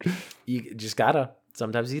 You just gotta.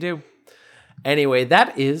 Sometimes you do. Anyway,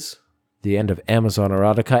 that is... the end of Amazon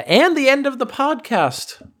Erotica and the end of the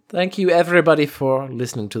podcast. Thank you, everybody, for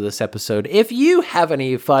listening to this episode. If you have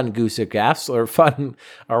any fun goose gaffs or fun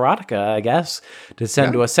erotica, I guess, to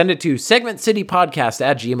send to us, send it to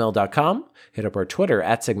segmentcitypodcast@gmail.com. Hit up our Twitter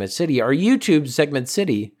 @segmentcity, our YouTube Segment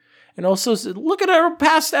City, and also look at our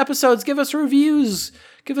past episodes. Give us reviews.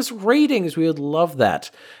 Give us ratings. We would love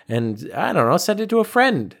that. And I don't know, send it to a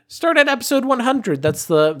friend. Start at episode 100. That's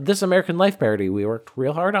the This American Life parody. We worked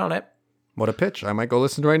real hard on it. What a pitch. I might go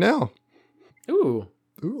listen right now. Ooh.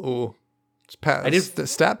 I did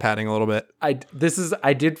stat padding a little bit. I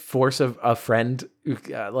did force a friend who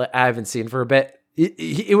I haven't seen for a bit.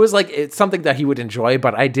 It was it's something that he would enjoy,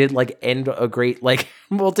 but I did end a great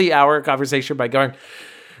multi-hour conversation by going,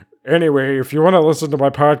 anyway, if you want to listen to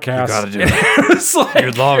my podcast, you gotta do it.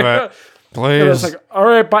 You'd love it. Please. And I was all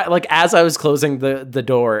right, bye. As I was closing the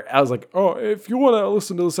door, I was like, oh, if you want to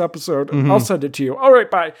listen to this episode, I'll send it to you. All right,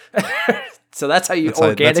 bye. So that's how you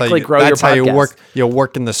organically grow your podcast. That's how you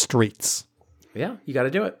work in the streets. Yeah, you got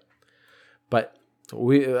to do it. But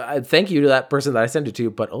thank you to that person that I sent it to,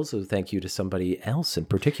 but also thank you to somebody else in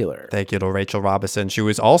particular. Thank you to Rachel Robinson. She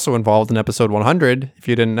was also involved in episode 100, if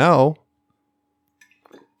you didn't know.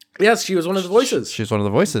 Yes, she was one of the voices. She was one of the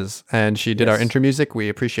voices, and she did our intro music. We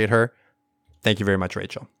appreciate her. Thank you very much,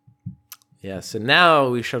 Rachel. Yes, and now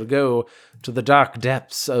we shall go to the dark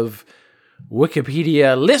depths of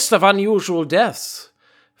Wikipedia list of unusual deaths.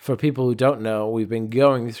 For people who don't know, we've been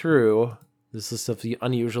going through this list of the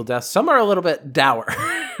unusual deaths. Some are a little bit dour,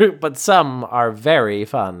 but some are very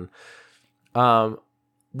fun.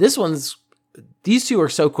 These two are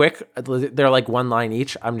so quick. They're like one line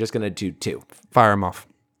each. I'm just going to do two. Fire them off.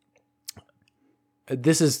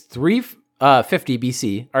 This is 350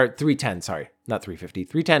 BC, or 310, sorry, not 350,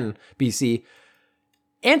 310 BC.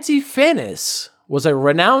 Antiphanes was a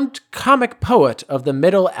renowned comic poet of the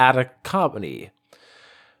Middle Attic comedy.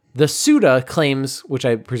 The Suda claims, which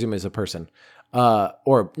I presume is a person,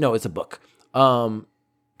 it's a book. The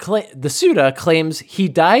Suda claims he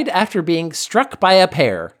died after being struck by a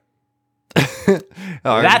pear.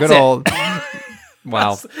 That's good old.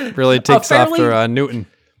 Wow, really takes after Newton.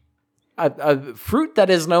 A fruit that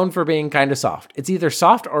is known for being kind of soft. It's either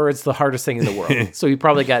soft or it's the hardest thing in the world. So he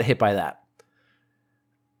probably got hit by that.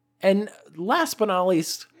 And last but not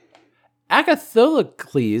least,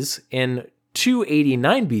 Agathocles in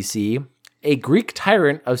 289 BC, a Greek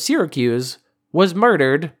tyrant of Syracuse, was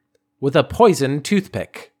murdered with a poisoned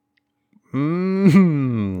toothpick.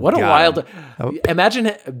 What a wild...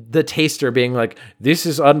 Imagine the taster being like, this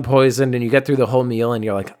is unpoisoned, and you get through the whole meal, and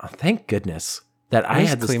you're like, oh, thank goodness that I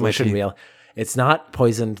had this delicious meal. It's not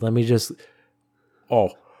poisoned. Let me just... Oh!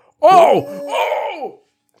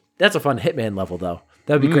 That's a fun Hitman level, though.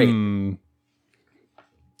 That would be great.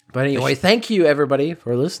 But anyway, thank you, everybody,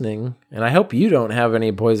 for listening. And I hope you don't have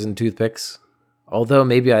any poisoned toothpicks. Although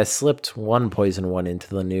maybe I slipped one poison one into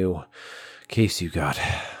the new case you got.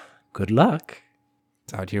 Good luck.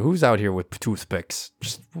 Who's out here with toothpicks?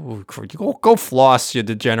 Just go floss, you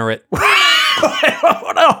degenerate.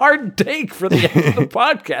 What a hard take for the end of the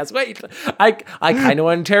podcast. Wait, I kind of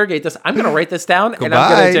want to interrogate this. I'm going to write this down, and I'm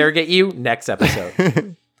going to interrogate you next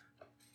episode.